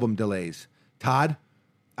Kanye album delays. Todd,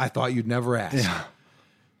 I thought you'd never ask. Yeah.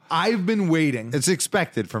 I've been waiting. It's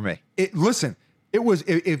expected for me. Listen, it was,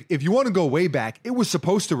 if you want to go way back, it was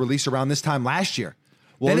supposed to release around this time last year.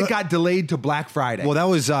 Well, then it got delayed to Black Friday. Well, that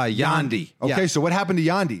was Yandhi. Okay, so what happened to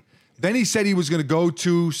Yandhi? Then he said he was going to go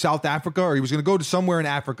to South Africa, or he was going to go to somewhere in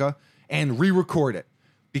Africa and re-record it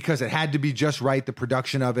because it had to be just right, the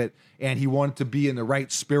production of it, and he wanted to be in the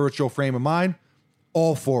right spiritual frame of mind.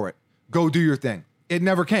 All for it. Go do your thing. It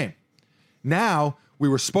never came. Now, we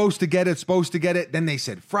were supposed to get it. Then they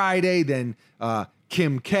said Friday. Then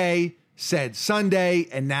Kim K said Sunday.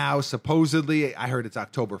 And now, supposedly, I heard it's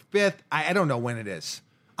October 5th. I don't know when it is.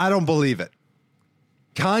 I don't believe it.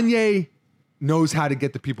 Kanye knows how to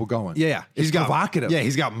get the people going. Yeah. He's provocative. Yeah,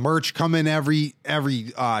 he's got merch coming every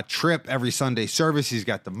trip, every Sunday service. He's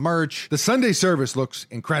got the merch. The Sunday service looks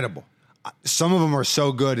incredible. Some of them are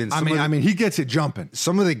so good. And I mean, he gets it jumping.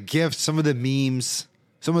 Some of the gifts, some of the memes,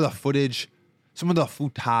 some of the footage, some of the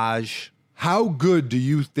footage. How good do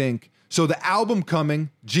you think? So the album coming,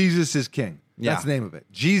 Jesus is King. That's the name of it.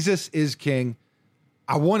 Jesus is King.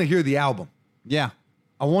 I want to hear the album. Yeah.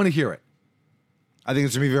 I want to hear it. I think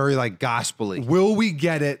it's going to be very like gospel-y. Will we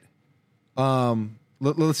get it?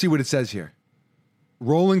 Let's see what it says here.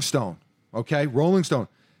 Rolling Stone. Okay. Rolling Stone.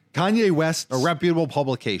 Kanye West. A reputable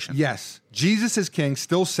publication. Yes. Jesus is King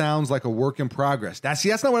still sounds like a work in progress. That's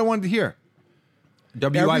not what I wanted to hear.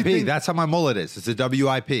 WIP. That's how my mullet is. It's a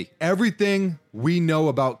WIP. Everything we know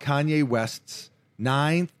about Kanye West's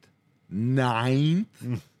ninth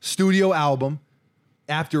studio album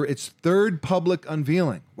after its third public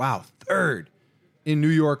unveiling. Wow, third in New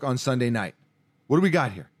York on Sunday night. What do we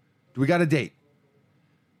got here? Do we got a date?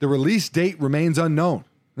 The release date remains unknown.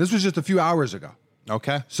 This was just a few hours ago.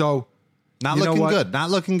 Okay. So, not looking good. Not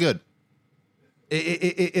looking good.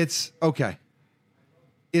 It's okay.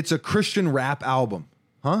 It's a Christian rap album,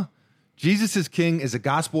 huh? Jesus is King is a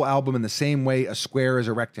gospel album in the same way a square is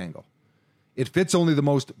a rectangle. It fits only the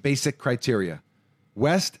most basic criteria.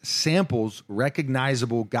 West samples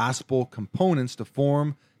recognizable gospel components to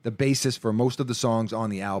form the basis for most of the songs on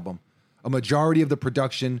the album. A majority of the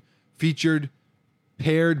production featured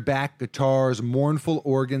pared back guitars, mournful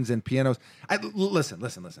organs, and pianos. Listen.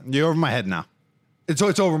 You're over my head now. It's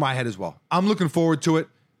over my head as well. I'm looking forward to it.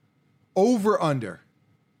 Over under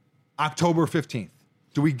October 15th.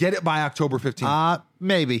 Do we get it by October 15th?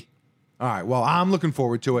 Maybe. All right. Well, I'm looking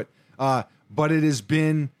forward to it. But it has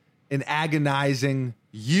been an agonizing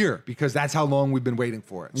year because that's how long we've been waiting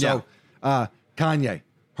for it. So, Kanye,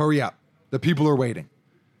 hurry up. The people are waiting.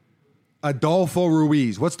 Adolfo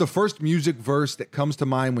Ruiz. What's the first music verse that comes to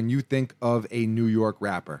mind when you think of a New York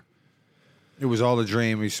rapper? It was all a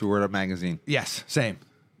dream. We used to Word Up magazine. Yes, same.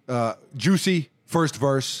 Juicy, first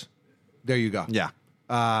verse. There you go. Yeah.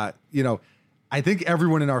 I think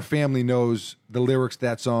everyone in our family knows the lyrics to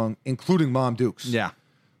that song, including Mom Dukes. Yeah.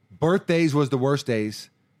 Birthdays was the worst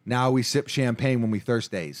days. Now we sip champagne when we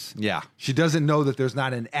thirst days. Yeah. She doesn't know that there's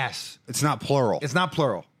not an S. It's not plural. It's not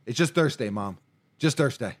plural. It's just Thursday, Mom. Just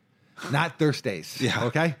Thursday. Not Thursdays. Yeah.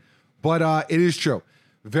 Okay? But it is true.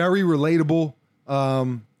 Very relatable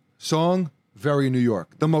song. Very New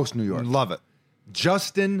York. The most New York. Love it.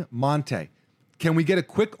 Justin Monte. Can we get a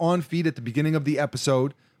quick on feed at the beginning of the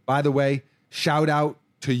episode? By the way, shout out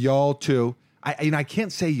to y'all too. I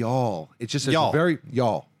can't say y'all. It's just y'all. Very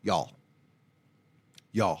y'all.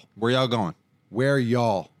 Where y'all going? Where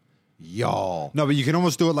y'all? No, but you can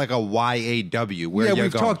almost do it like a YAW. Where yeah, y'all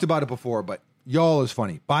we've going? talked about it before, but y'all is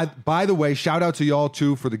funny. By the way, shout out to y'all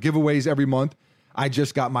too for the giveaways every month. I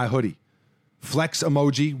just got my hoodie. Flex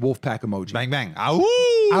emoji, Wolfpack emoji. Bang, bang.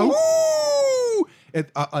 Ow!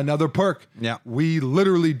 Another perk. Yeah. We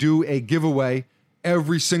literally do a giveaway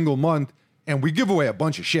every single month, and we give away a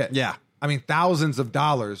bunch of shit. Yeah. I mean, thousands of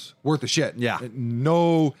dollars worth of shit. Yeah.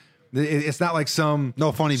 No, it's not like some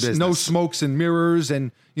no funny business. No smokes and mirrors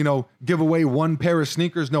and, give away one pair of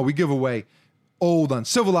sneakers. No, we give away old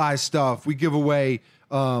uncivilized stuff. We give away,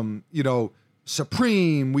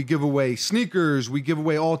 Supreme. We give away sneakers. We give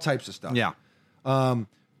away all types of stuff. Yeah.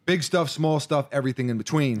 Big stuff, small stuff, everything in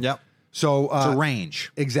between. Yep. So it's a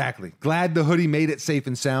range. Exactly. Glad the hoodie made it safe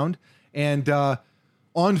and sound. And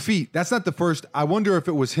On Feet, that's not the first. I wonder if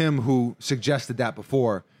it was him who suggested that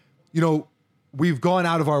before. We've gone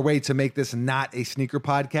out of our way to make this not a sneaker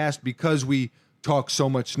podcast because we talk so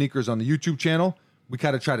much sneakers on the YouTube channel. We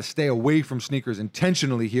kind of try to stay away from sneakers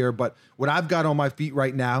intentionally here. But what I've got on my feet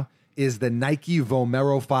right now is the Nike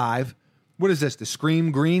Vomero 5. What is this? The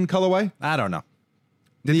Scream Green colorway? I don't know.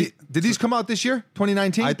 Did these come out this year,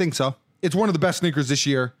 2019? I think so. It's one of the best sneakers this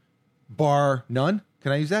year, bar none.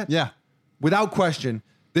 Can I use that? Yeah. Without question,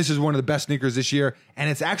 this is one of the best sneakers this year, and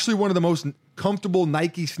it's actually one of the most comfortable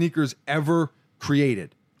Nike sneakers ever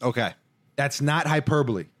created. Okay. That's not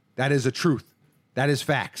hyperbole. That is a truth. That is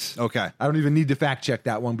facts. Okay. I don't even need to fact check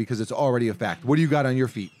that one because it's already a fact. What do you got on your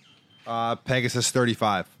feet? Pegasus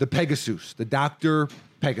 35. The Pegasus. The Dr.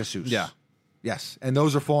 Pegasus. Yeah. Yes. And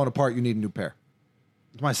those are falling apart. You need a new pair.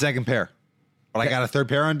 It's my second pair. But I got a third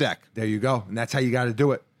pair on deck. There you go. And that's how you got to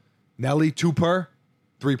do it. Nelly, 2 per,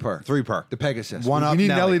 3 per. 3 per. The Pegasus. One up You need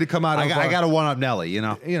Nelly to come out. I got to one up Nelly,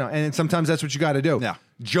 And sometimes that's what you got to do. Yeah.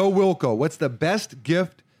 Joe Wilco, what's the best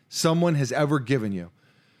gift someone has ever given you?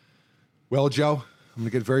 Well, Joe, I'm going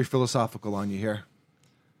to get very philosophical on you here.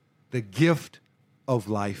 The gift of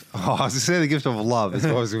life. Oh, I was going to say the gift of love is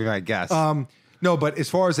what was going to be my guess. No, but as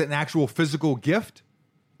far as an actual physical gift,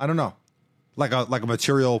 I don't know. Like a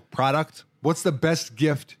material product? What's the best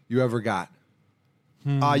gift you ever got?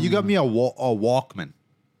 You got me a Walkman.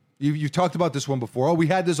 You talked about this one before. Oh, we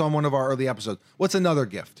had this on one of our early episodes. What's another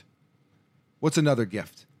gift?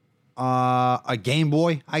 A Game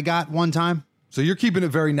Boy I got one time. So you're keeping it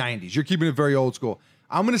very 90s. You're keeping it very old school.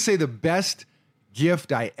 I'm going to say the best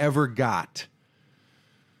gift I ever got.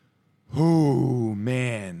 Oh,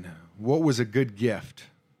 man. What was a good gift?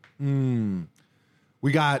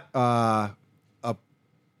 We got a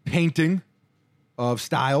painting of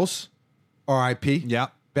Styles, R.I.P.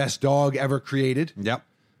 Yep. Best dog ever created. Yep.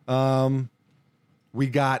 We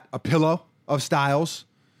got a pillow of Styles.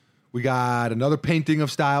 We got another painting of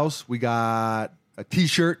Styles. We got a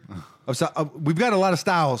T-shirt of we've got a lot of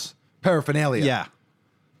Styles paraphernalia. Yeah.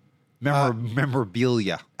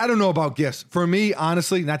 Memorabilia. I don't know about gifts. For me,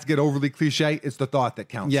 honestly, not to get overly cliche, it's the thought that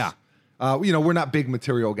counts. Yeah. We're not big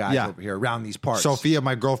material guys over here around these parts. Sophia,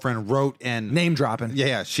 my girlfriend, wrote and... Name dropping.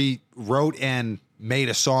 Yeah, she wrote and made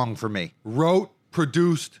a song for me. Wrote,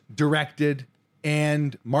 produced, directed,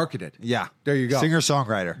 and marketed. Yeah. There you go.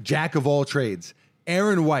 Singer-songwriter. Jack of all trades.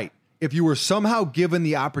 Aaron White, if you were somehow given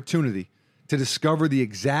the opportunity to discover the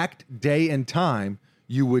exact day and time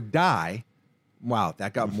you would die... Wow,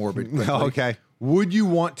 that got morbid quickly. Okay. Would you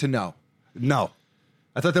want to know? No.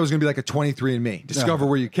 I thought that was going to be like a 23andMe. Discover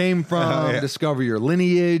where you came from, discover your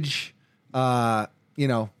lineage, When are you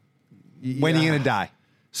going to die?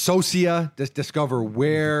 Socia, discover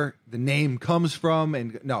where the name comes from.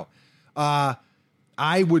 And no, I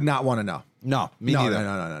would not want to know. No, me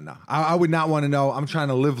neither. No. I would not want to know. I'm trying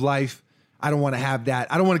to live life. I don't want to have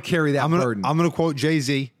that. I don't want to carry that burden. I'm going to quote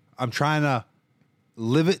Jay-Z. I'm trying to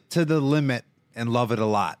live it to the limit and love it a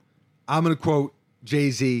lot. I'm going to quote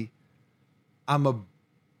Jay-Z. I'm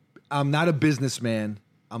not a businessman.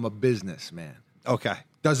 I'm a businessman. Okay.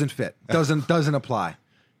 Doesn't fit. Doesn't apply.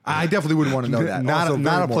 I definitely wouldn't want to know that.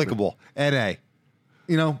 Not applicable. NA.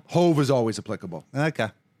 Hove is always applicable. Okay.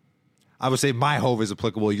 I would say my Hove is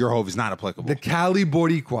applicable. Your Hove is not applicable. The Cali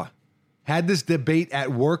Boricua had this debate at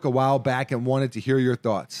work a while back and wanted to hear your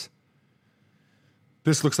thoughts.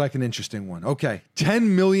 This looks like an interesting one. Okay. $10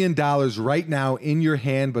 million right now in your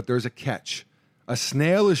hand, but there's a catch. A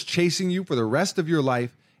snail is chasing you for the rest of your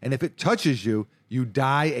life, and if it touches you, you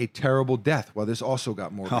die a terrible death. Well, this also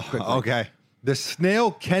got more quickly. Okay. The snail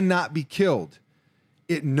cannot be killed.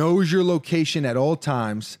 It knows your location at all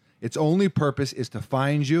times. Its only purpose is to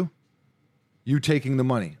find you, you taking the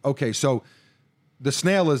money. Okay, so the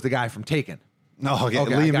snail is the guy from Taken. No, okay.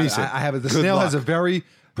 Liam Neeson. I have it. The snail has a very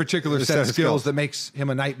particular set of skills that makes him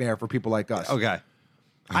a nightmare for people like us. Okay.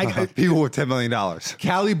 People with $10 million.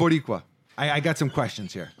 Cali Boricua. I got some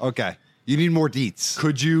questions here. Okay. You need more deets.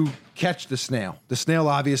 Could you catch the snail? The snail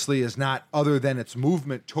obviously is not, other than its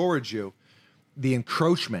movement towards you, the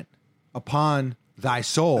encroachment upon thy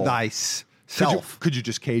soul. Self. Could you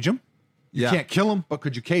just cage him? You can't kill him, but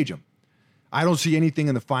could you cage him? I don't see anything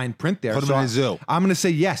in the fine print there. Put him in a zoo. I'm going to say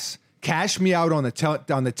yes. Cash me out on the 10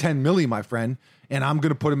 milli, my friend, and I'm going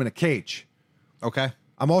to put him in a cage. Okay.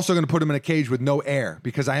 I'm also going to put him in a cage with no air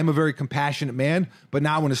because I am a very compassionate man, but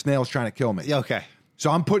not when a snail's trying to kill me. Yeah, okay.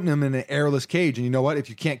 So I'm putting him in an airless cage, and you know what? If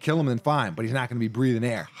you can't kill him, then fine, but he's not going to be breathing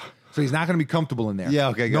air. So he's not going to be comfortable in there. Yeah,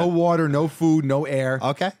 okay, good. No water, no food, no air.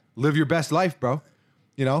 Okay. Live your best life, bro.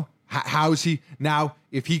 You know, how is he? Now,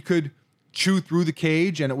 if he could chew through the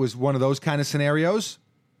cage and it was one of those kind of scenarios,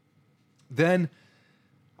 then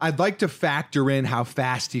I'd like to factor in how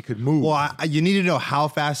fast he could move. Well, you need to know how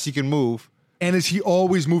fast he can move. And is he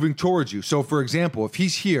always moving towards you? So, for example, if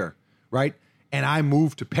he's here, right, and I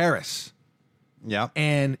move to Paris, yeah,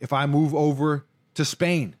 and if I move over to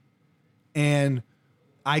Spain, and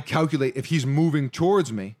I calculate if he's moving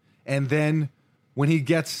towards me, and then when he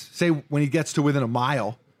gets to within a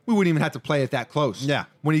mile, we wouldn't even have to play it that close. Yeah.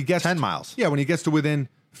 When he gets 10 miles. Yeah, when he gets to within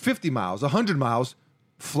 50 miles, 100 miles,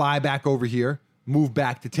 fly back over here, move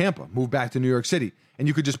back to Tampa, move back to New York City. And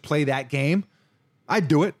you could just play that game. I'd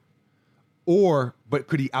do it. But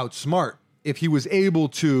could he outsmart? If he was able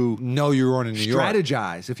to know you're running New York.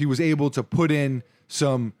 Strategize, if he was able to put in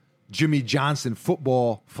some Jimmy Johnson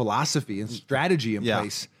football philosophy and strategy in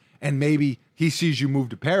place, and maybe he sees you move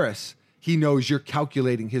to Paris, he knows you're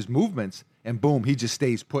calculating his movements, and boom, he just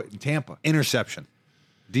stays put in Tampa. Interception.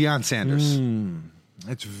 Deion Sanders.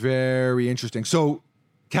 That's very interesting. So,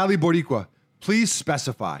 Cali Boricua, please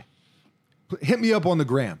specify. Hit me up on the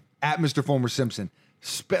gram, at Mr. Fomer Simpson.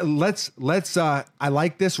 I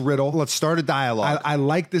like this riddle. Let's start a dialogue. I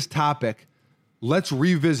like this topic. Let's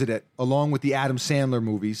revisit it along with the Adam Sandler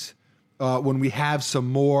movies when we have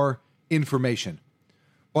some more information.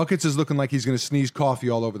 Buckets is looking like he's going to sneeze coffee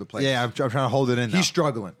all over the place. Yeah, I'm trying to hold it in now. He's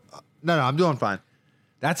struggling. No, I'm doing fine.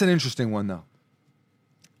 That's an interesting one, though.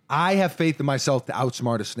 I have faith in myself to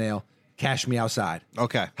outsmart a snail. Cash me outside.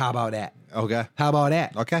 Okay. How about that? Okay. How about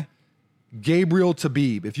that? Okay. Gabriel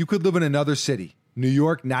Tabib. If you could live in another city, New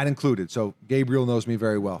York not included, so Gabriel knows me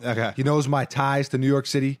very well. Okay. He knows my ties to New York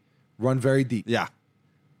City run very deep. Yeah.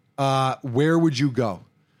 Where would you go?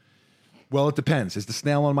 Well, it depends. Is the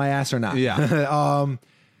snail on my ass or not? Yeah.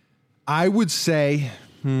 I would say,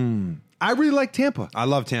 I really like Tampa. I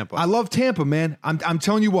love Tampa. I love Tampa, man. I'm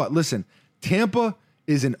telling you what. Listen, Tampa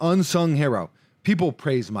is an unsung hero. People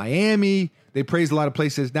praise Miami. They praise a lot of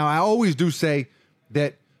places. Now, I always do say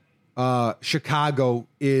that Chicago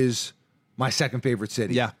is my second favorite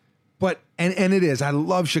city. Yeah. But, and it is. I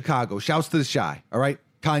love Chicago. Shouts to the Shy, all right?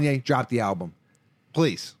 Kanye, drop the album.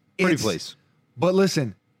 Please. Pretty please. But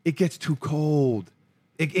listen, it gets too cold.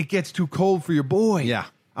 It gets too cold for your boy. Yeah.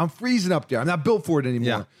 I'm freezing up there. I'm not built for it anymore.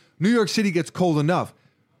 Yeah. New York City gets cold enough.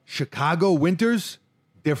 Chicago winters,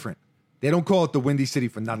 different. They don't call it the Windy City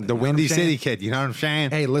for nothing. The Windy City kid, you know what I'm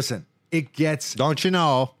saying? Hey, listen, it gets... Don't you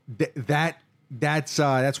know?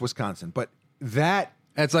 That's Wisconsin. But that...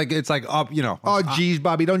 It's like up, you know. Oh, geez,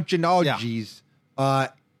 Bobby, don't you know? Yeah. Geez.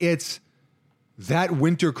 It's... That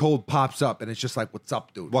winter cold pops up, and it's just like, what's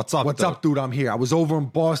up, dude? What's up, dude? I'm here. I was over in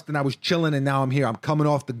Boston. I was chilling, and now I'm here. I'm coming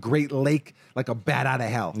off the Great Lake like a bat out of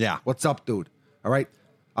hell. Yeah. What's up, dude? All right?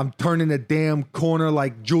 I'm turning a damn corner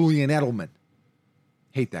like Julian Edelman.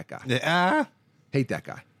 Hate that guy. Yeah. Hate that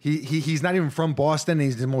guy. He's not even from Boston.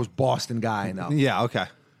 He's the most Boston guy I know. Yeah, okay.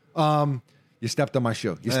 You stepped on my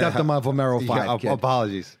shoe. You stepped on my Vomero 5, kid.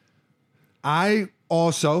 Apologies. I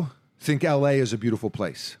also think L.A. is a beautiful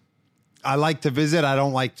place. I like to visit. I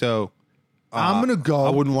don't like to. I'm going to go.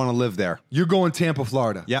 I wouldn't want to live there. You're going Tampa,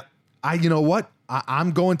 Florida. Yep. You know what?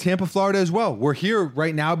 I'm going Tampa, Florida as well. We're here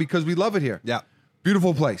right now because we love it here. Yeah.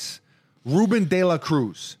 Beautiful place. Ruben de la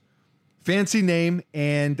Cruz. Fancy name,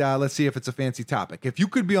 and let's see if it's a fancy topic. If you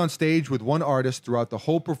could be on stage with one artist throughout the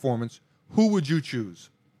whole performance, who would you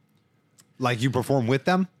choose? Like you perform with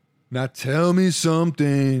them? Now tell me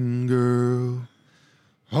something, girl.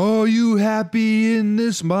 Are you happy in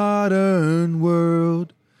this modern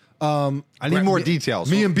world? I need more details.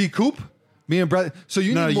 Me and B. Coop? Me and Brother. So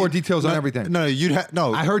you need more details on everything. No, you'd have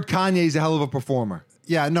no. I heard Kanye's a hell of a performer.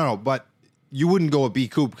 Yeah, no, but you wouldn't go with B.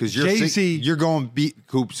 Coop because you're going B.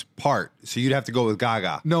 Coop's part, so you'd have to go with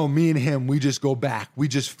Gaga. No, me and him, we just go back. We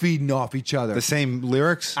just feeding off each other. The same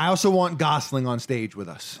lyrics? I also want Gosling on stage with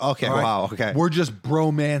us. Okay, right? Wow, okay. We're just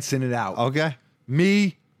bromancing it out. Okay.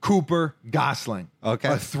 Me, Cooper, Gosling. Okay.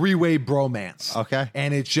 A three-way bromance. Okay.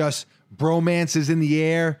 And it's just bromance is in the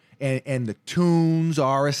air and the tunes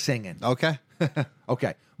are a-singing. Okay.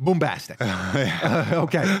 Okay. Boombastic.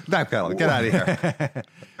 Okay. Backpedal. Get out of here.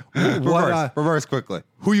 Reverse quickly.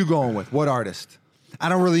 Who you going with? What artist? I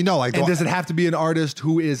don't really know. And does it have to be an artist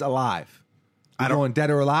who is alive? I don't going dead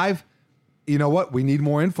or alive? You know what? We need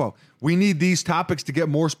more info. We need these topics to get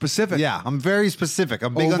more specific. Yeah, I'm very specific.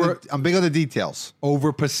 I'm big on the details.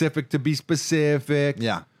 Over Pacific to be specific.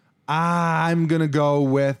 Yeah. I'm going to go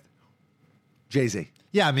with Jay-Z.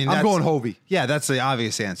 Yeah, I mean, I'm going Hovey. Yeah, that's the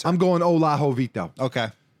obvious answer. I'm going Ola Jovito. Okay.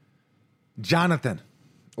 Jonathan,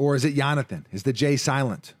 or is it Jonathan? Is the J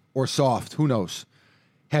silent or soft? Who knows?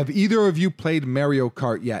 Have either of you played Mario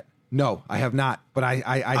Kart yet? No, I have not. But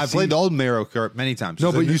I've played the old Mario Kart many times.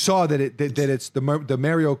 No, but you saw that it's the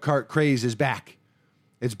Mario Kart craze is back.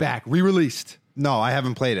 It's back, re-released. No, I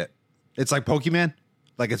haven't played it. It's like Pokemon.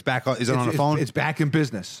 Like it's back. Is it on a phone? It's back in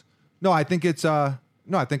business. No, I think it's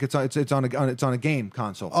it's on a game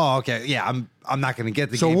console. Oh, okay. Yeah, I'm not going to get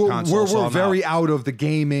the game console. We're very out of the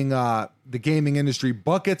gaming industry.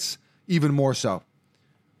 Buckets even more so.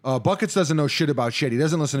 Buckets doesn't know shit about shit. He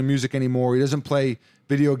doesn't listen to music anymore. He doesn't play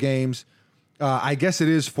video games. I guess it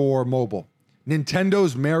is for mobile.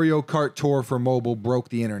 Nintendo's Mario Kart Tour for mobile broke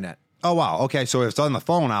the internet. Oh, wow. Okay, so if it's on the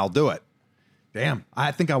phone, I'll do it. Damn,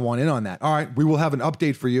 I think I want in on that. All right, we will have an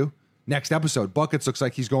update for you next episode. Buckets looks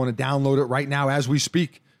like he's going to download it right now as we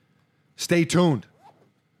speak. Stay tuned.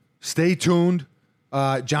 Stay tuned,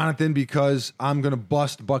 Jonathan, because I'm going to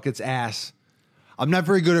bust Buckets' ass. I'm not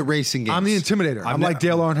very good at racing games. I'm the intimidator. I'm like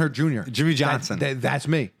Dale Earnhardt Jr. Jimmy Johnson. That's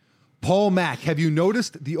me. Paul Mack, have you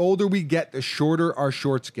noticed the older we get, the shorter our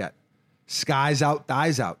shorts get? Sky's out,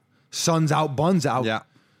 thighs out. Sun's out, buns out. Yeah.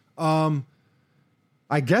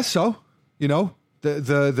 I guess so. You know,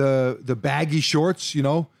 the baggy shorts, you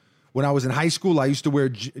know. When I was in high school, I used to wear,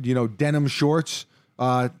 denim shorts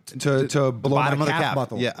to below my calf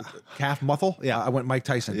muffle. Yeah. Calf muffle? Yeah. I went Mike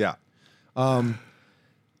Tyson. Yeah.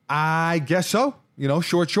 I guess so. You know,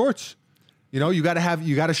 short shorts. You know, you got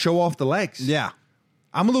to show off the legs. Yeah.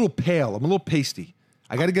 I'm a little pale. I'm a little pasty.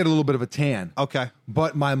 I got to get a little bit of a tan. Okay.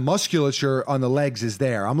 But my musculature on the legs is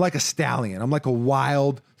there. I'm like a stallion. I'm like a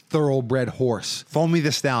wild, thoroughbred horse. Foamy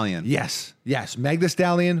the Stallion. Yes. Meg the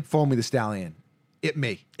Stallion, Foamy the Stallion. It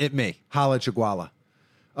me. Holla Chiguala.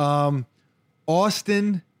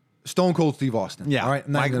 Austin, Stone Cold Steve Austin. Yeah. All right.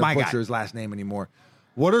 I'm not going to butcher his last name anymore.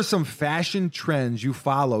 What are some fashion trends you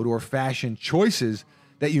followed or fashion choices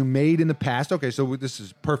that you made in the past? Okay, so this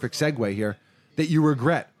is perfect segue here. That you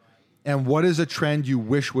regret. And what is a trend you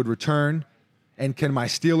wish would return? And can my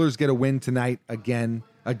Steelers get a win tonight again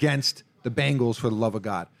against the Bengals, for the love of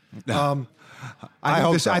God? I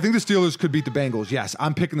think the Steelers could beat the Bengals. Yes,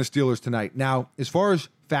 I'm picking the Steelers tonight. Now, as far as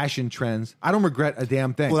fashion trends, I don't regret a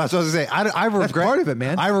damn thing. Well, that's what I was going to say. I regret, that's part of it,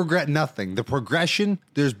 man. I regret nothing. The progression,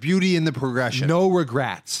 there's beauty in the progression. No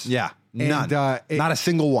regrets. Yeah, none. And, not a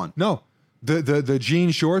single one. No. The jean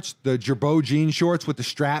shorts, the Girbaud jean shorts with the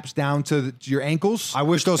straps down to your ankles. I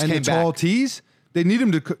wish those came back. And the tall tees. They need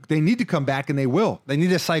them to. They need to come back, and they will. They need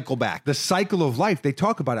to cycle back. The cycle of life. They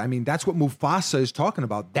talk about it. I mean, that's what Mufasa is talking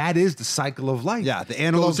about. That is the cycle of life. Yeah, the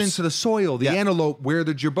antelope goes into the soil. The antelope wear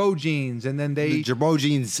the Girbaud jeans, and then the Girbaud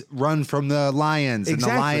jeans run from the lions, and the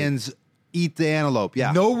lions eat the antelope.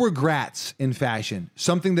 Yeah. No regrets in fashion.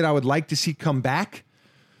 Something that I would like to see come back.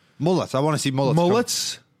 Mullets. I want to see mullets.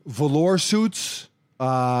 Mullets, velour suits.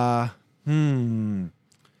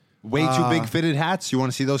 Way too big fitted hats. You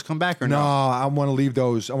want to see those come back or no? No, I want to leave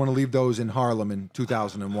those. I want to leave those in Harlem in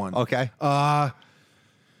 2001. Okay. I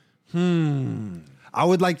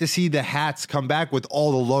would like to see the hats come back with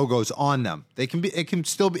all the logos on them. It can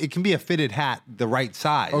be a fitted hat, the right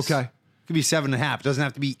size. Okay. It could be 7.5. It doesn't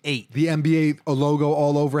have to be 8. The NBA logo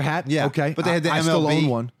all over hat. Yeah. Okay. But they had the MLB. I still own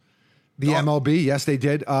one. The MLB. Yes, they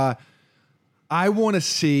did. I want to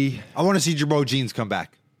see Girbaud jeans come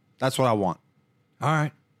back. That's what I want. All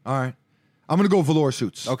right. I'm going to go velour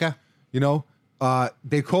suits. Okay. You know,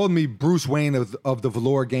 they called me Bruce Wayne of the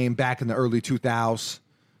velour game back in the early 2000s.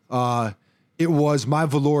 It was my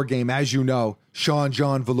velour game, as you know. Sean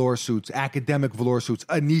John velour suits, academic velour suits,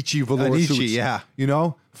 Anichi velour suits. Yeah. You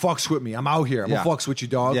know, fucks with me. I'm out here. I'm going to fucks with you,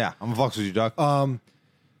 dog. Yeah, I'm going to fucks with you, dog.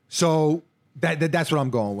 So that's what I'm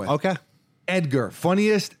going with. Okay. Edgar,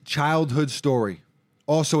 funniest childhood story.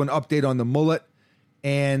 Also an update on the mullet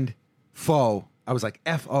and Foe. I was like,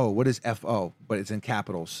 F-O, what is F-O? But it's in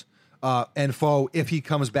capitals. And Foe, if he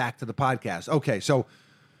comes back to the podcast. Okay, so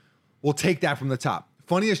we'll take that from the top.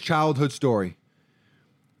 Funniest childhood story.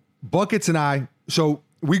 Buckets and I, so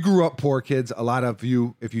we grew up poor kids. A lot of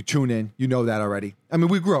you, if you tune in, you know that already. I mean,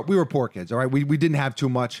 we were poor kids, all right? We didn't have too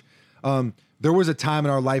much. There was a time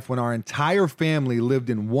in our life when our entire family lived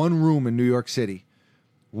in one room in New York City.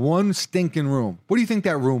 One stinking room. What do you think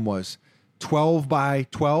that room was? 12 by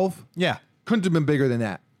 12? Yeah. Couldn't have been bigger than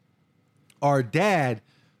that. Our dad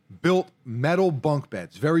built metal bunk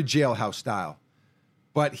beds, very jailhouse style,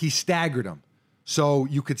 but he staggered them. so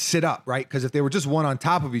you could sit up, right? Because if they were just one on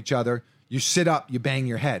top of each other, you sit up, you bang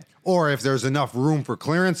your head. Or if there's enough room for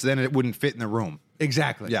clearance, then it wouldn't fit in the room.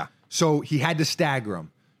 Exactly. Yeah. So he had to stagger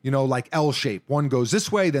them, like L shape. One goes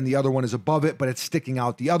this way, then the other one is above it, but it's sticking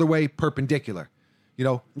out the other way, perpendicular.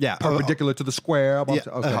 Perpendicular to the square.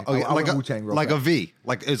 Yeah. Like a V.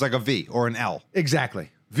 It's like a V or an L. Exactly.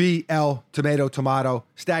 V, L, tomato,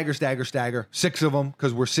 stagger, 6 of them,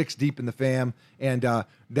 because we're 6 deep in the fam, and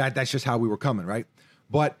that's just how we were coming, right?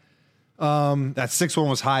 But that 6th one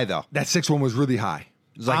was high, though. That 6th one was really high.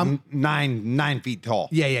 It was like 9 feet tall.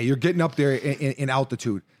 Yeah, you're getting up there in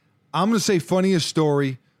altitude. I'm going to say funniest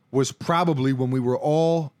story was probably when we were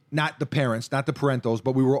all, not the parents, not the parentals,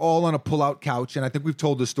 but we were all on a pull-out couch, and I think we've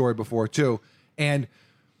told this story before, too, and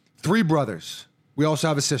 3 brothers. We also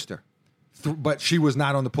have a sister. But she was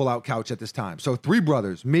not on the pull-out couch at this time. So 3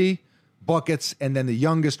 brothers, me, Buckets, and then the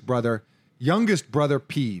youngest brother. Youngest brother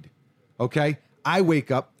peed, okay? I wake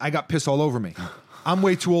up. I got piss all over me. I'm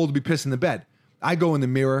way too old to be pissing the bed. I go in the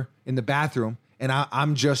mirror in the bathroom, and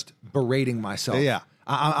I'm just berating myself. Yeah.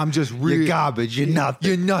 I'm just really... You're garbage. You're nothing.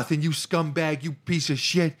 You're nothing, you scumbag, you piece of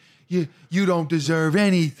shit. You don't deserve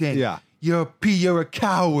anything. Yeah. You're a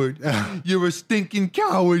coward. You're a stinking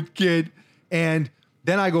coward, kid. And...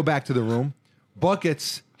 then I go back to the room.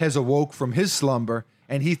 Buckets has awoke from his slumber,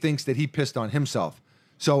 and he thinks that he pissed on himself.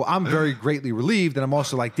 So I'm very greatly relieved, and I'm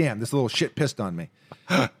also like, damn, this little shit pissed on me.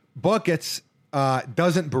 Buckets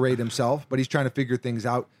doesn't berate himself, but he's trying to figure things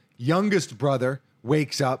out. Youngest brother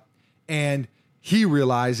wakes up, and he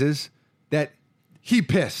realizes that he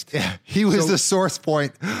pissed. Yeah, he was the source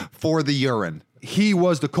point for the urine. He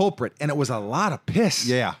was the culprit, and it was a lot of piss.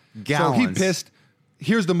 Yeah, gallons. So he pissed.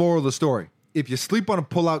 Here's the moral of the story. If you sleep on a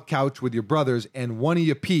pull-out couch with your brothers and one of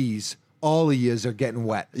you pees, all of yous are getting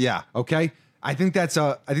wet. Yeah. Okay? is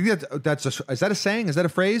that a saying? Is that a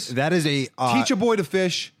phrase? That is a... teach a boy to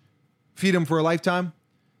fish, feed him for a lifetime.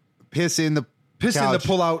 Piss in the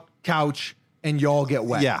pull-out couch, and y'all get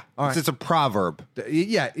wet. Yeah. All right. It's a proverb.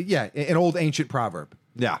 Yeah. An old ancient proverb.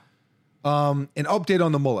 Yeah. An update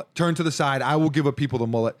on the mullet. Turn to the side. I will give up people the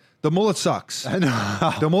mullet. The mullet sucks. I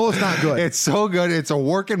know. The mullet's not good. It's so good. It's a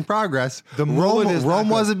work in progress. The mullet is Rome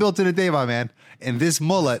wasn't built in a day, my man. And this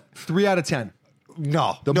mullet... 3 out of 10.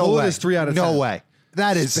 No. The mullet is 3 out of 10. No way.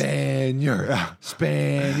 That is... Spaniard.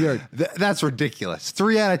 That's ridiculous.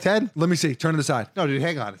 3 out of 10? Let me see. Turn to the side. No, dude,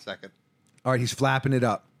 hang on a second. All right, he's flapping it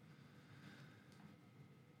up.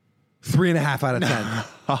 3.5 out of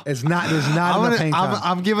 10. There's not enough paint time.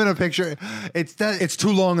 I'm giving a picture. It's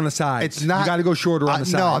too long on the sides. It's not. You got to go shorter on the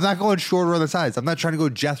sides. No, I'm not going shorter on the sides. I'm not trying to go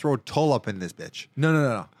Jethro Tull up in this bitch.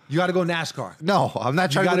 No. You got to go NASCAR. No, I'm not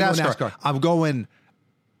trying to go NASCAR. I'm going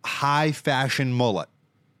high fashion mullet.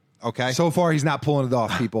 Okay. So far, he's not pulling it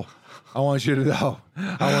off, people. I want you to know.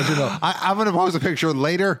 I'm going to post a picture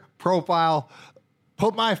later. Profile.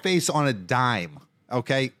 Put my face on a dime.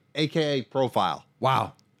 Okay. AKA profile.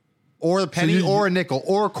 Wow. Or a penny, or a nickel,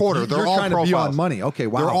 or a quarter. They're all trying profiles. To be on money. Okay,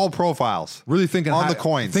 wow. They're all profiles. Really thinking on the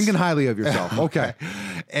coins. Thinking highly of yourself. Okay.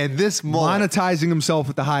 And this mullet, monetizing himself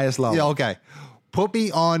at the highest level. Yeah, okay. Put me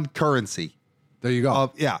on currency. There you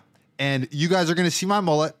go. Yeah. And you guys are going to see my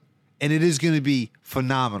mullet, and it is going to be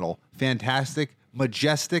phenomenal, fantastic,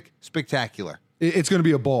 majestic, spectacular. It's going to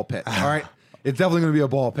be a ball pit. All right. It's definitely going to be a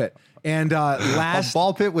ball pit. And a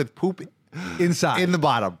ball pit with poop inside. In the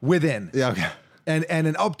bottom. Within. Yeah, okay. And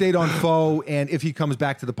an update on Foe, and if he comes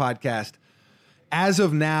back to the podcast. As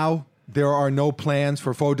of now, there are no plans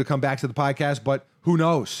for Foe to come back to the podcast, but who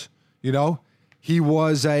knows? He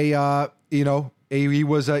was he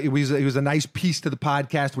was a nice piece to the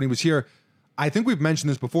podcast when he was here. I think we've mentioned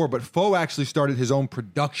this before, but Foe actually started his own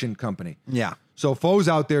production company. Yeah. So Foe's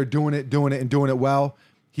out there doing it well.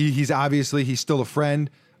 He's still a friend.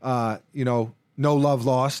 No love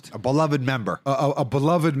lost. A beloved member. A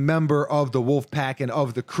beloved member of the Wolf Pack and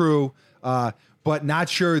of the crew, but not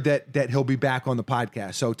sure that he'll be back on the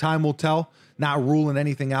podcast. So time will tell. Not ruling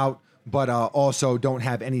anything out, but also don't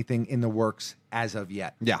have anything in the works as of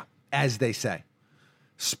yet. Yeah. As they say.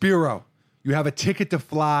 Spiro, you have a ticket to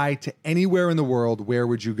fly to anywhere in the world. Where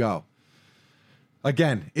would you go?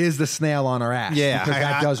 Again, is the snail on our ass? Yeah. Because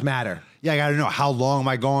that does matter. Yeah, I got to know, how long am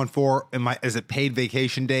I going for? Is it paid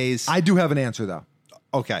vacation days? I do have an answer, though.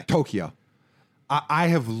 Okay. Tokyo. I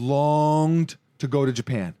have longed to go to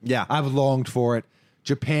Japan. Yeah. I've longed for it.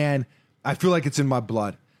 Japan, I feel like it's in my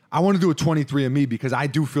blood. I want to do a 23andMe because I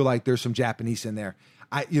do feel like there's some Japanese in there.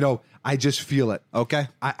 I just feel it. Okay.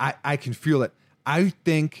 I can feel it. I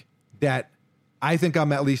think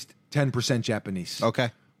I'm at least 10% Japanese.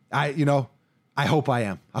 Okay. I hope I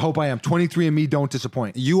am. 23andMe don't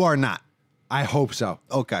disappoint. You are not. I hope so.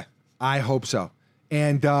 Okay. I hope so.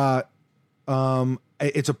 And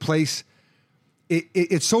it's a place.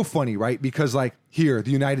 It's so funny, right? Because like here,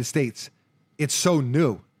 the United States, it's so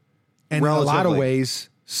new, and in a lot of ways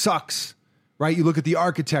sucks. Right? You look at the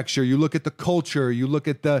architecture, you look at the culture, you look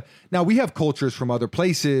at now we have cultures from other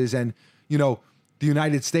places, and the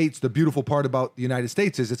United States, the beautiful part about the United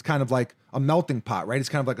States is it's kind of like a melting pot, right? It's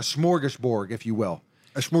kind of like a smorgasbord, if you will.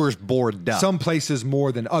 A smorgasbord. Some places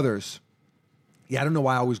more than others. Yeah, I don't know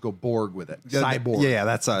why I always go Borg with it. Cyborg. Yeah,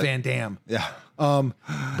 that's Van Damme. Yeah. But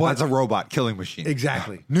that's a robot killing machine.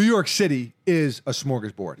 Exactly. New York City is a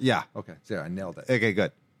smorgasbord. Yeah. Okay, there, I nailed it. Okay,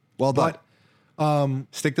 good. Well done.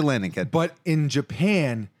 Stick the landing, kid. But in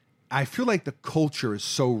Japan, I feel like the culture is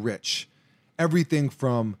so rich. Everything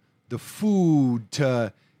from the food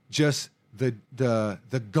to just the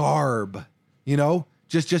garb,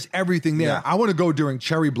 just everything there. Yeah. I want to go during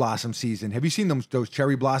cherry blossom season. Have you seen those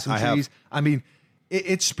cherry blossom trees? I mean,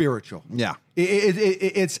 it's spiritual. Yeah.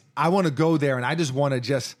 It's. I want to go there, and I just want to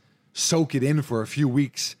just soak it in for a few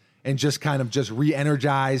weeks and just kind of just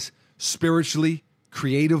re-energize spiritually,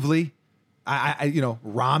 creatively.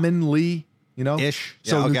 Ramen-ly, ish.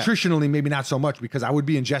 So nutritionally, maybe not so much because I would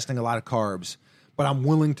be ingesting a lot of carbs, but I'm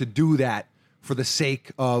willing to do that for the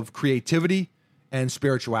sake of creativity and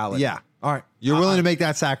spirituality. Yeah. All right. You're willing to make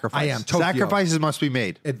that sacrifice. I am. Tokyo. Sacrifices must be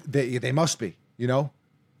made. They must be,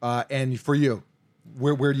 and for you,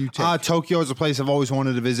 where do you take? Tokyo is a place I've always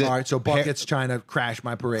wanted to visit. All right. So Bucket's trying to crash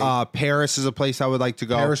my parade. Paris is a place I would like to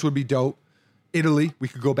go. Paris would be dope. Italy, we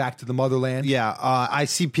could go back to the motherland. Yeah, I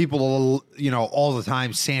see people, all the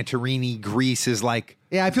time. Santorini, Greece is like...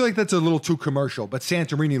 Yeah, I feel like that's a little too commercial, but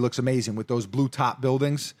Santorini looks amazing with those blue top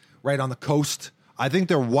buildings right on the coast. I think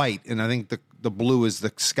they're white, and I think the blue is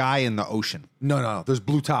the sky and the ocean. No. There's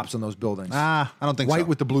blue tops on those buildings. I don't think so. White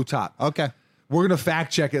with the blue top. Okay. We're going to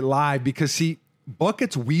fact check it live because, see,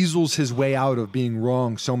 Buckets weasels his way out of being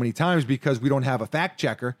wrong so many times because we don't have a fact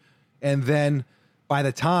checker, and then by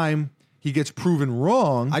the time he gets proven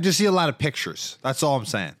wrong. I just see a lot of pictures. That's all I'm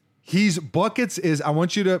saying. Buckets is. I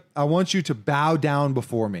want you to bow down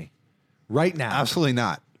before me, right now. Absolutely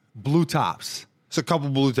not. Blue tops. It's a couple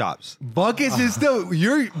blue tops. Buckets is still.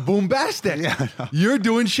 You're bombastic. Yeah, you're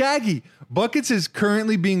doing Shaggy. Buckets is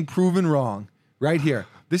currently being proven wrong right here.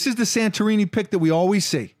 This is the Santorini pick that we always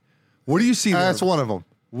see. What do you see there? That's one of them.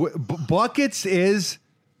 Buckets is.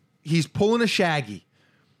 He's pulling a Shaggy.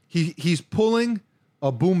 He's pulling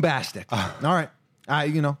a boombastic. All right.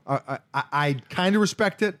 I kind of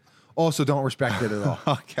respect it. Also don't respect it at all.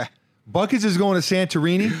 Okay. Buckets is going to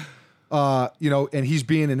Santorini, and he's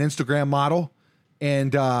being an Instagram model.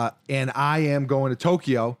 And I am going to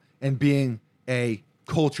Tokyo and being a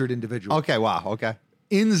cultured individual. Okay, wow, okay.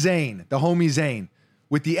 In Zane, the homie Zane,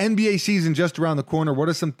 with the NBA season just around the corner, what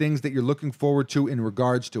are some things that you're looking forward to in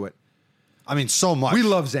regards to it? I mean, so much. We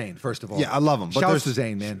love Zane, first of all. Yeah, I love him. Shouts to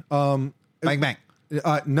Zane, man. Bang, bang.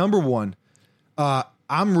 Number one,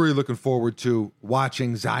 I'm really looking forward to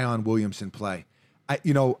watching Zion Williamson play.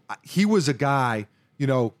 He was a guy,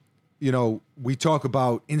 we talk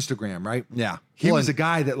about Instagram, right? Yeah. He was a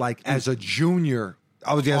guy that, like, as a junior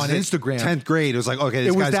on Instagram. 10th grade, it was like, okay,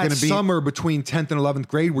 this guy's going to be... It was that summer between 10th and 11th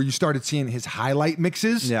grade where you started seeing his highlight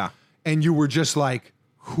mixes. Yeah. And you were just like,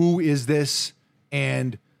 who is this?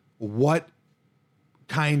 And what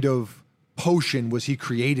kind of potion was he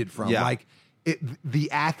created from? Yeah. Like,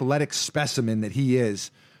 the athletic specimen that he is.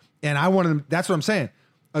 And I want him... That's what I'm saying.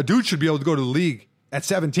 A dude should be able to go to the league at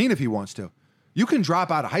 17 if he wants to. You can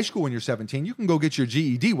drop out of high school when you're 17. You can go get your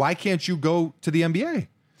GED. Why can't you go to the NBA?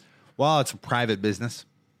 Well, it's a private business.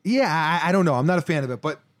 Yeah, I don't know. I'm not a fan of it.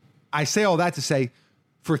 But I say all that to say,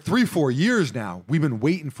 for 3-4 years now, we've been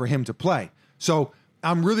waiting for him to play. So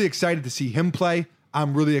I'm really excited to see him play.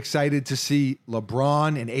 I'm really excited to see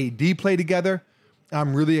LeBron and AD play together.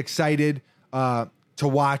 I'm really excited to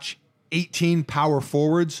watch 18 power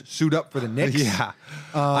forwards suit up for the Knicks. Yeah.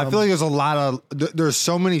 I feel like there's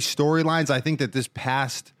so many storylines. I think that this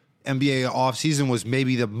past NBA offseason was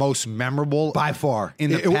maybe the most memorable by far.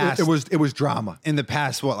 In the past. It was drama. In the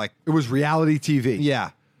past, it was reality TV. Yeah.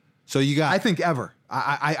 So you got... I think ever.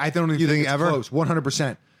 I don't even think it's ever? close.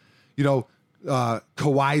 100%.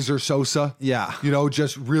 Kawhi Sosa. Yeah.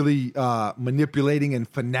 Just really manipulating and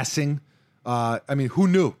finessing. Who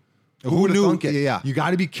knew? Who knew? Yeah. You got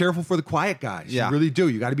to be careful for the quiet guys. Yeah. You really do.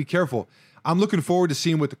 You got to be careful. I'm looking forward to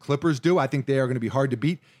seeing what the Clippers do. I think they are going to be hard to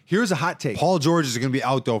beat. Here's a hot take. Paul George is going to be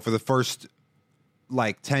out, though, for the first,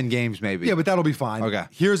 10 games, maybe. Yeah, but that'll be fine. Okay.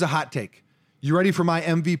 Here's a hot take. You ready for my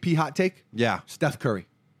MVP hot take? Yeah. Steph Curry.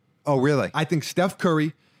 Oh, really? I think Steph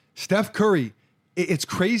Curry, it's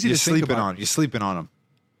crazy to think about. You're sleeping on him.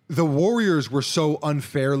 the Warriors were so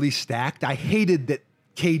unfairly stacked. I hated that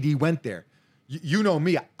KD went there. You know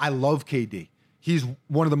me. I love KD. He's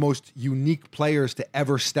one of the most unique players to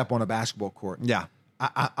ever step on a basketball court. Yeah.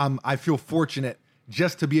 I feel fortunate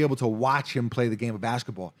just to be able to watch him play the game of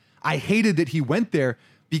basketball. I hated that he went there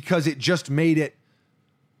because it just made it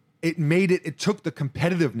took the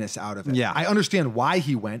competitiveness out of it. Yeah. I understand why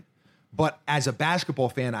he went, but as a basketball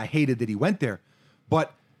fan, I hated that he went there.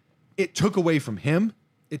 But it took away from him.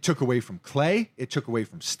 It took away from Klay. It took away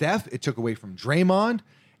from Steph. It took away from Draymond.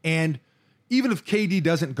 And even if KD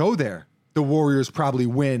doesn't go there, the Warriors probably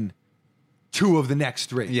win 2 of the next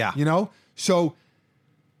 3. Yeah. You know? So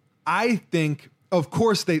I think, of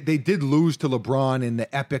course, they did lose to LeBron in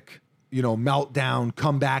the epic, meltdown,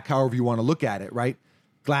 comeback, however you want to look at it, right?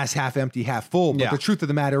 Glass half empty, half full. But the truth of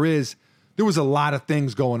the matter is, there was a lot of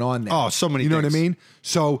things going on there. Oh, so many things. You know things. what I mean?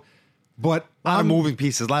 So, but a lot of moving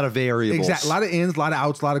pieces, a lot of variables. Exactly. A lot of ins, a lot of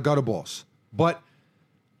outs, a lot of gutter balls. But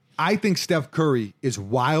I think Steph Curry is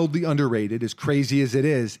wildly underrated, as crazy as it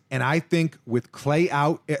is. And I think with Klay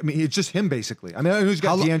out, I mean, it's just him basically. I mean, I know he's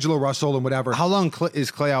got D'Angelo Russell and whatever. How long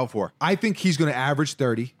is Klay out for? I think he's going to average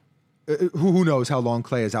 30. Who knows how long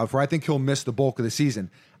Klay is out for? I think he'll miss the bulk of the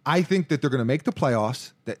season. I think that they're going to make the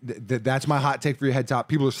playoffs. That's my hot take for your head top.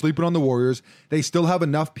 People are sleeping on the Warriors. They still have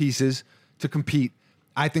enough pieces to compete.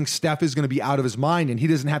 I think Steph is going to be out of his mind, and he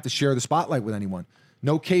doesn't have to share the spotlight with anyone.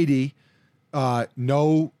 No KD,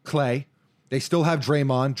 no Klay. They still have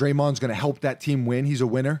Draymond. Draymond's going to help that team win. He's a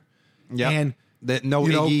winner. Yeah. And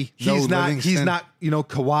Iggy, he's not.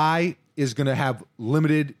 Kawhi is going to have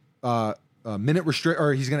limited minute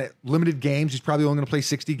or he's going to limited games. He's probably only going to play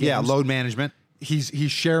 60 games. Yeah, load management. He's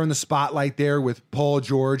sharing the spotlight there with Paul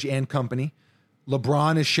George and company.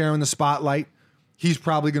 LeBron is sharing the spotlight. He's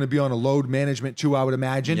probably going to be on a load management too, I would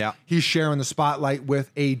imagine. Yeah. He's sharing the spotlight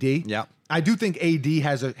with AD. Yeah. I do think AD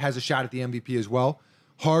has a shot at the MVP as well.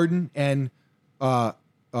 Harden and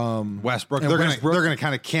Westbrook. They're going to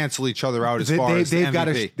kind of cancel each other out as far as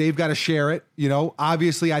MVP. They've got to share it.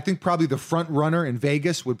 Obviously, I think probably the front runner in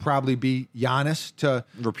Vegas would probably be Giannis to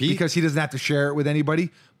repeat because he doesn't have to share it with anybody.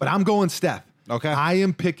 But I'm going Steph. Okay. I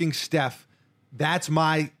am picking Steph. That's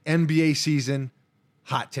my NBA season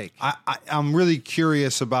hot take. I'm really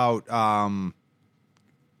curious about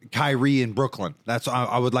Kyrie in Brooklyn. That's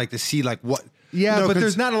I would like to see what. Yeah, but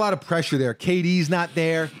there's not a lot of pressure there. KD's not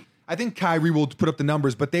there. I think Kyrie will put up the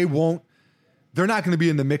numbers, but they won't. They're not going to be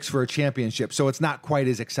in the mix for a championship, so it's not quite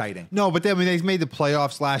as exciting. No, but they made the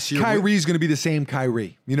playoffs last year. Kyrie's going to be the same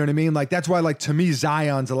Kyrie. You know what I mean? That's why, to me,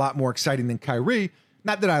 Zion's a lot more exciting than Kyrie.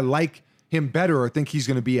 Not that I like him better or think he's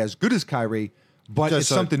going to be as good as Kyrie, but just it's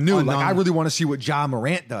something new. I really want to see what Ja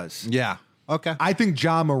Morant does. Yeah. Okay. I think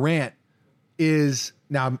Ja Morant is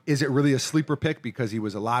it really a sleeper pick because he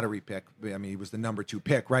was a lottery pick? I mean, he was the number 2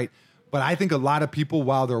 pick, right? But I think a lot of people,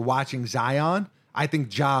 while they're watching Zion, I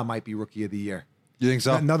think Ja might be Rookie of the Year. You think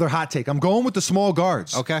so? Another hot take. I'm going with the small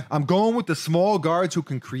guards. Okay. I'm going with the small guards who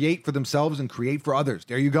can create for themselves and create for others.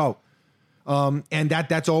 There you go. And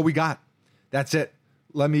that's all we got. That's it.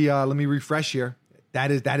 Let me refresh here.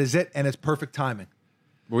 That is it, and it's perfect timing.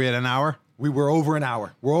 Were we at an hour? We were over an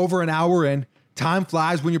hour. We're over an hour, and time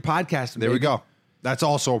flies when you're podcasting. There we go. That's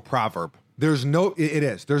also a proverb. It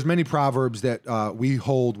is. There's many proverbs that we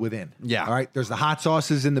hold within. Yeah. All right. There's the hot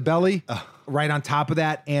sauces in the belly. Right on top of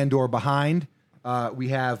that, and or behind, we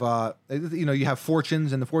have you have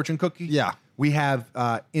fortunes in the fortune cookie. Yeah. We have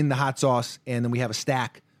in the hot sauce, and then we have a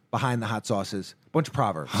stack behind the hot sauces. Bunch of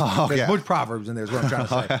proverbs. Okay. There's a bunch of proverbs in there is what I'm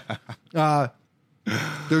trying to say.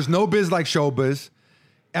 There's no biz like showbiz.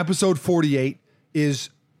 Episode 48 is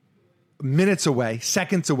minutes away,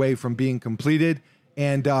 seconds away from being completed,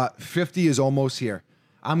 and 50 is almost here.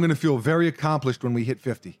 I'm going to feel very accomplished when we hit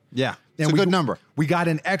 50. Yeah, it's a good number. We got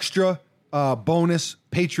an extra bonus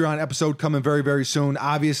Patreon episode coming very, very soon.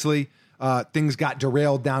 Obviously, things got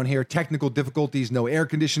derailed down here. Technical difficulties, no air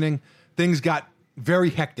conditioning. Things got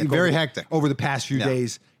very hectic. Over the past few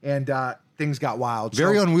days, and things got wild.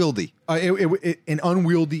 Very unwieldy. An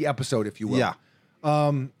unwieldy episode, if you will. Yeah.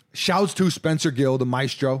 Shouts to Spencer Gill, the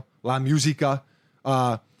maestro, La Musica.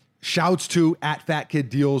 Shouts to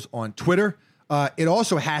 @FatKidDeals on Twitter. It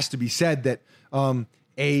also has to be said that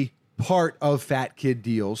a part of Fat Kid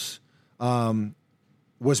Deals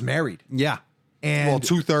was married. Yeah. And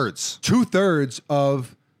 2/3. 2/3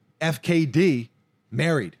 of FKD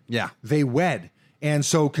married. Yeah. They wed. And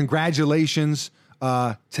so congratulations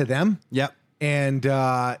to them. Yep. And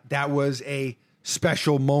that was a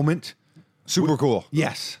special moment. Super cool.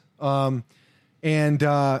 Yes. I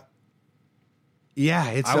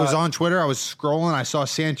was on Twitter. I was scrolling. I saw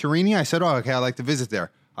Santorini. I said, "Oh, okay, I'd like to visit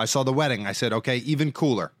there." I saw the wedding. I said, okay, even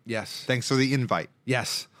cooler. Yes. Thanks for the invite.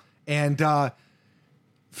 Yes. And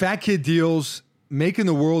Fat Kid Deals, making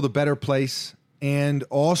the world a better place, and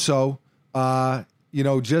also,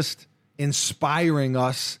 just inspiring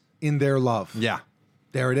us in their love. Yeah.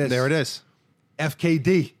 There it is. There it is.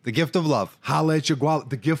 FKD. The gift of love. Holla at your guala.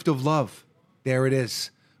 The gift of love. There it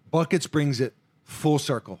is. Buckets brings it full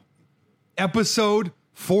circle. Episode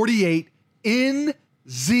 48 in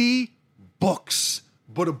the books.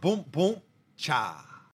 Bada boom boom cha.